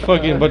 Yeah,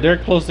 fucking, but they're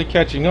close to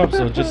catching up,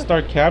 so just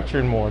start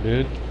capturing more,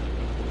 dude.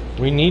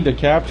 We need to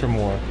capture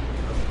more.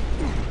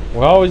 We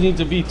always need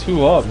to be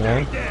 2 up,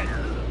 man.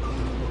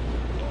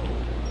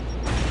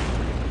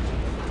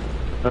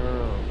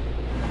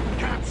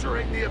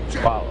 Capturing the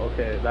objective. Wow,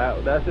 okay,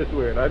 that's just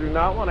weird. I do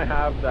not want to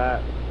have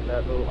that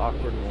little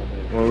awkward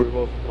moment when we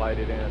both slide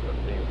it in at the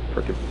same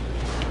freaking.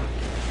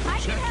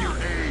 Check your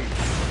aim.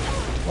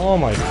 Oh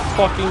my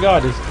fucking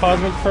god, this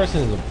cosmic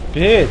person is a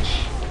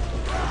bitch.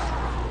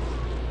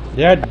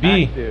 Get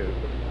B. Active.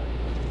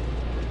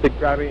 They're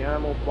grabbing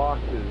ammo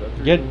boxes. That's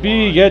the Get reason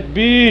B, why. get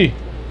B.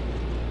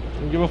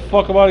 Don't give a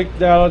fuck about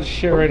that other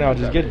shit right now.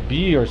 Just get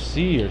B or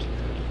C or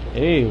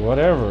A,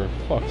 whatever.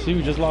 Fuck, see,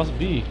 we just lost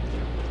B.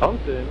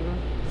 Something.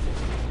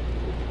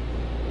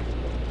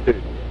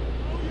 Dude,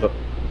 look,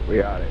 we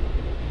got it.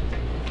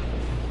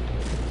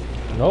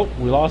 Nope,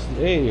 we lost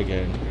A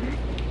again.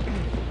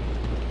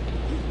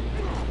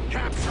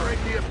 Capturing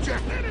the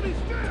objective. Enemies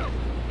down.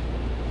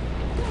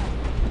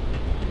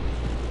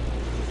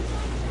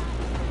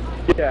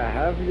 Yeah,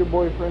 have your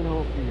boyfriend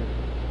help you.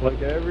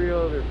 Like every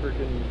other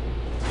freaking.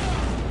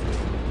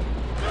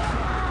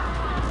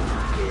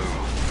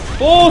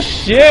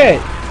 Bullshit!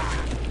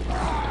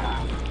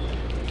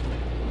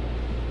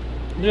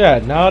 Yeah,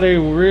 now they're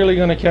really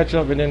gonna catch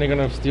up and then they're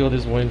gonna steal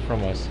this win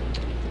from us.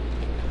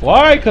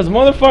 Why? Because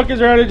motherfuckers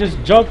rather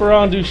just jump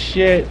around, do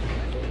shit.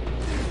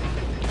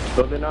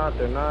 So they're not.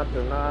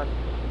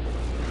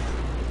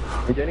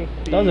 I'm getting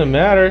C. Doesn't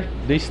matter.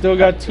 They still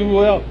got 2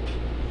 up.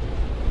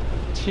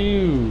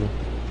 2.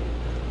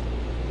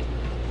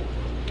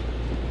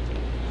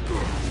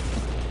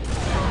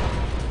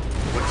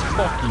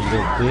 Fuck you,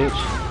 little bitch.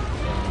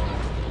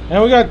 And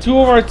we got 2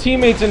 of our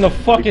teammates in the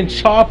fucking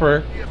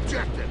chopper. The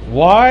objective.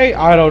 Why?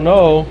 I don't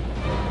know.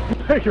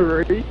 Like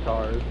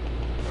retards.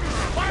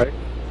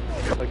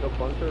 Like a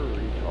bunch of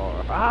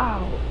retards.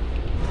 Ow!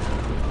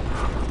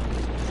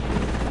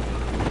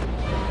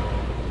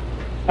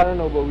 I don't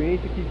know, but we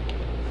need to keep.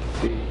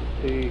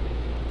 See.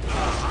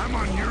 I'm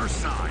on your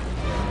side.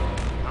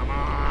 Come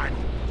on.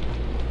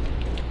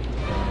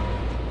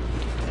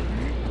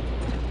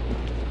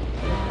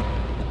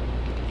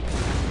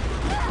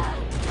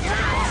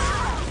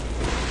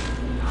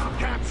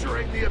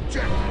 Capturing the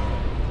objective.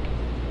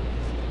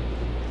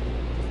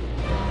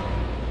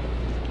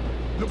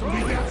 Look at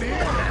me, that's it.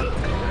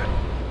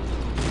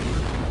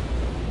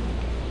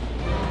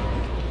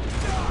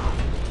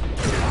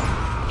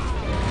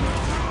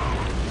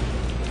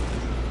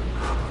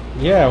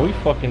 Yeah, we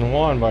fucking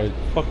won by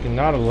fucking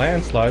not a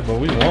landslide, but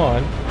we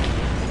won.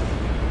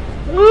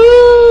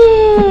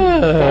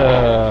 Ooh,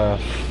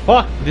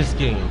 fuck this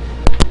game.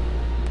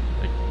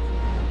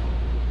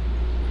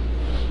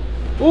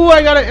 Ooh,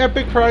 I got an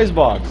epic prize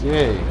box.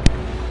 Yay.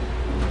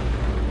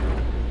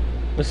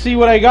 Let's see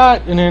what I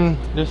got, and then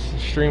this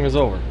stream is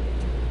over.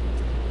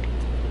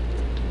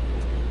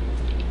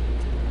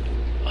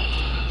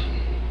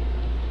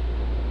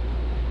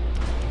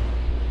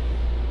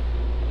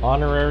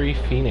 Honorary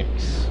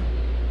Phoenix.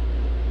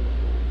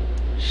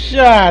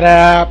 Shut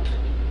up!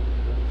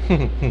 They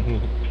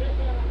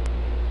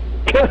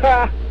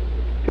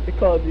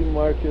called you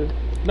Marcus.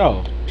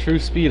 No, True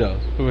Speedo,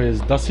 who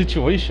is the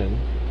situation,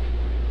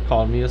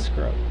 called me a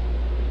scrub.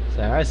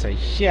 So I say,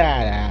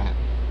 shut up.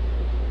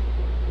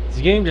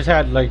 This game just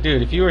had, like,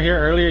 dude, if you were here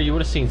earlier, you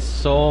would have seen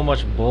so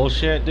much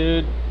bullshit,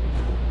 dude.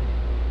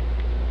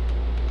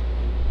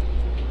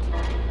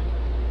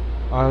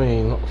 I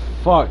mean,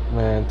 fuck,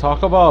 man.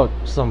 Talk about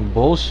some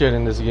bullshit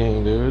in this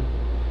game, dude.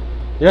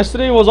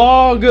 Yesterday was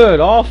all good,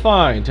 all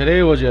fine.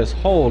 Today was just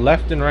whole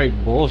left and right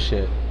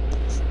bullshit.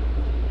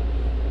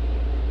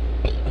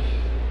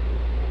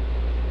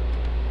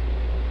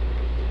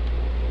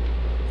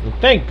 And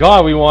thank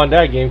God we won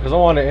that game, because I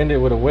want to end it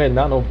with a win,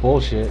 not no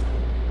bullshit.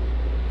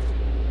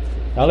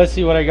 Now let's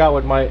see what I got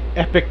with my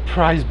epic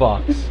prize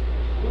box.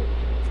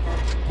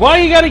 Why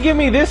you gotta give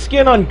me this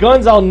skin on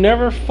guns I'll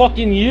never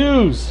fucking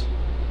use?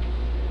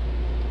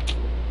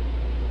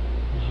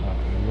 Oh,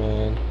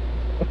 man.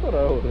 That's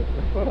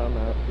what I'm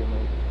asking.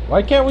 Like,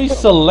 Why can't we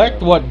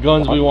select what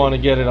guns we want to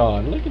get it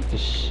on? Look at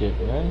this shit,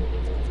 man.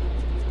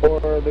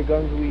 or the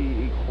guns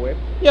we equip.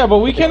 Yeah, but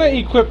we cannot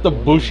equip the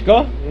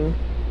Bushka.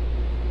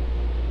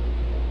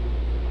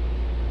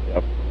 Yep,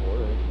 of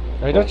course.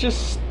 Like, that's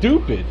just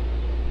stupid.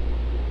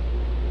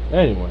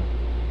 Anyway.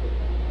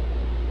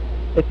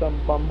 It's some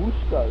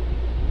bambushkas.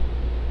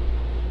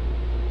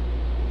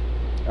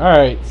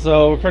 Alright,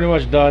 so we're pretty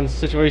much done.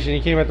 Situation,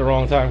 he came at the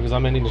wrong time because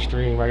I'm ending the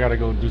stream. I gotta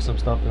go do some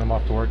stuff and I'm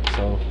off to work,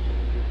 so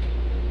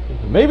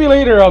maybe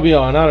later I'll be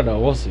on. I don't know.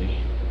 We'll see.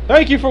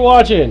 Thank you for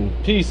watching.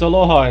 Peace,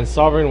 aloha, and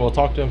Sovereign will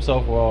talk to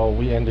himself while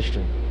we end the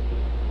stream.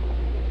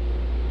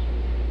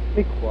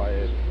 Be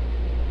quiet.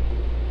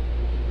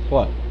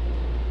 What?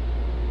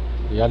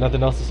 You got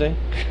nothing else to say?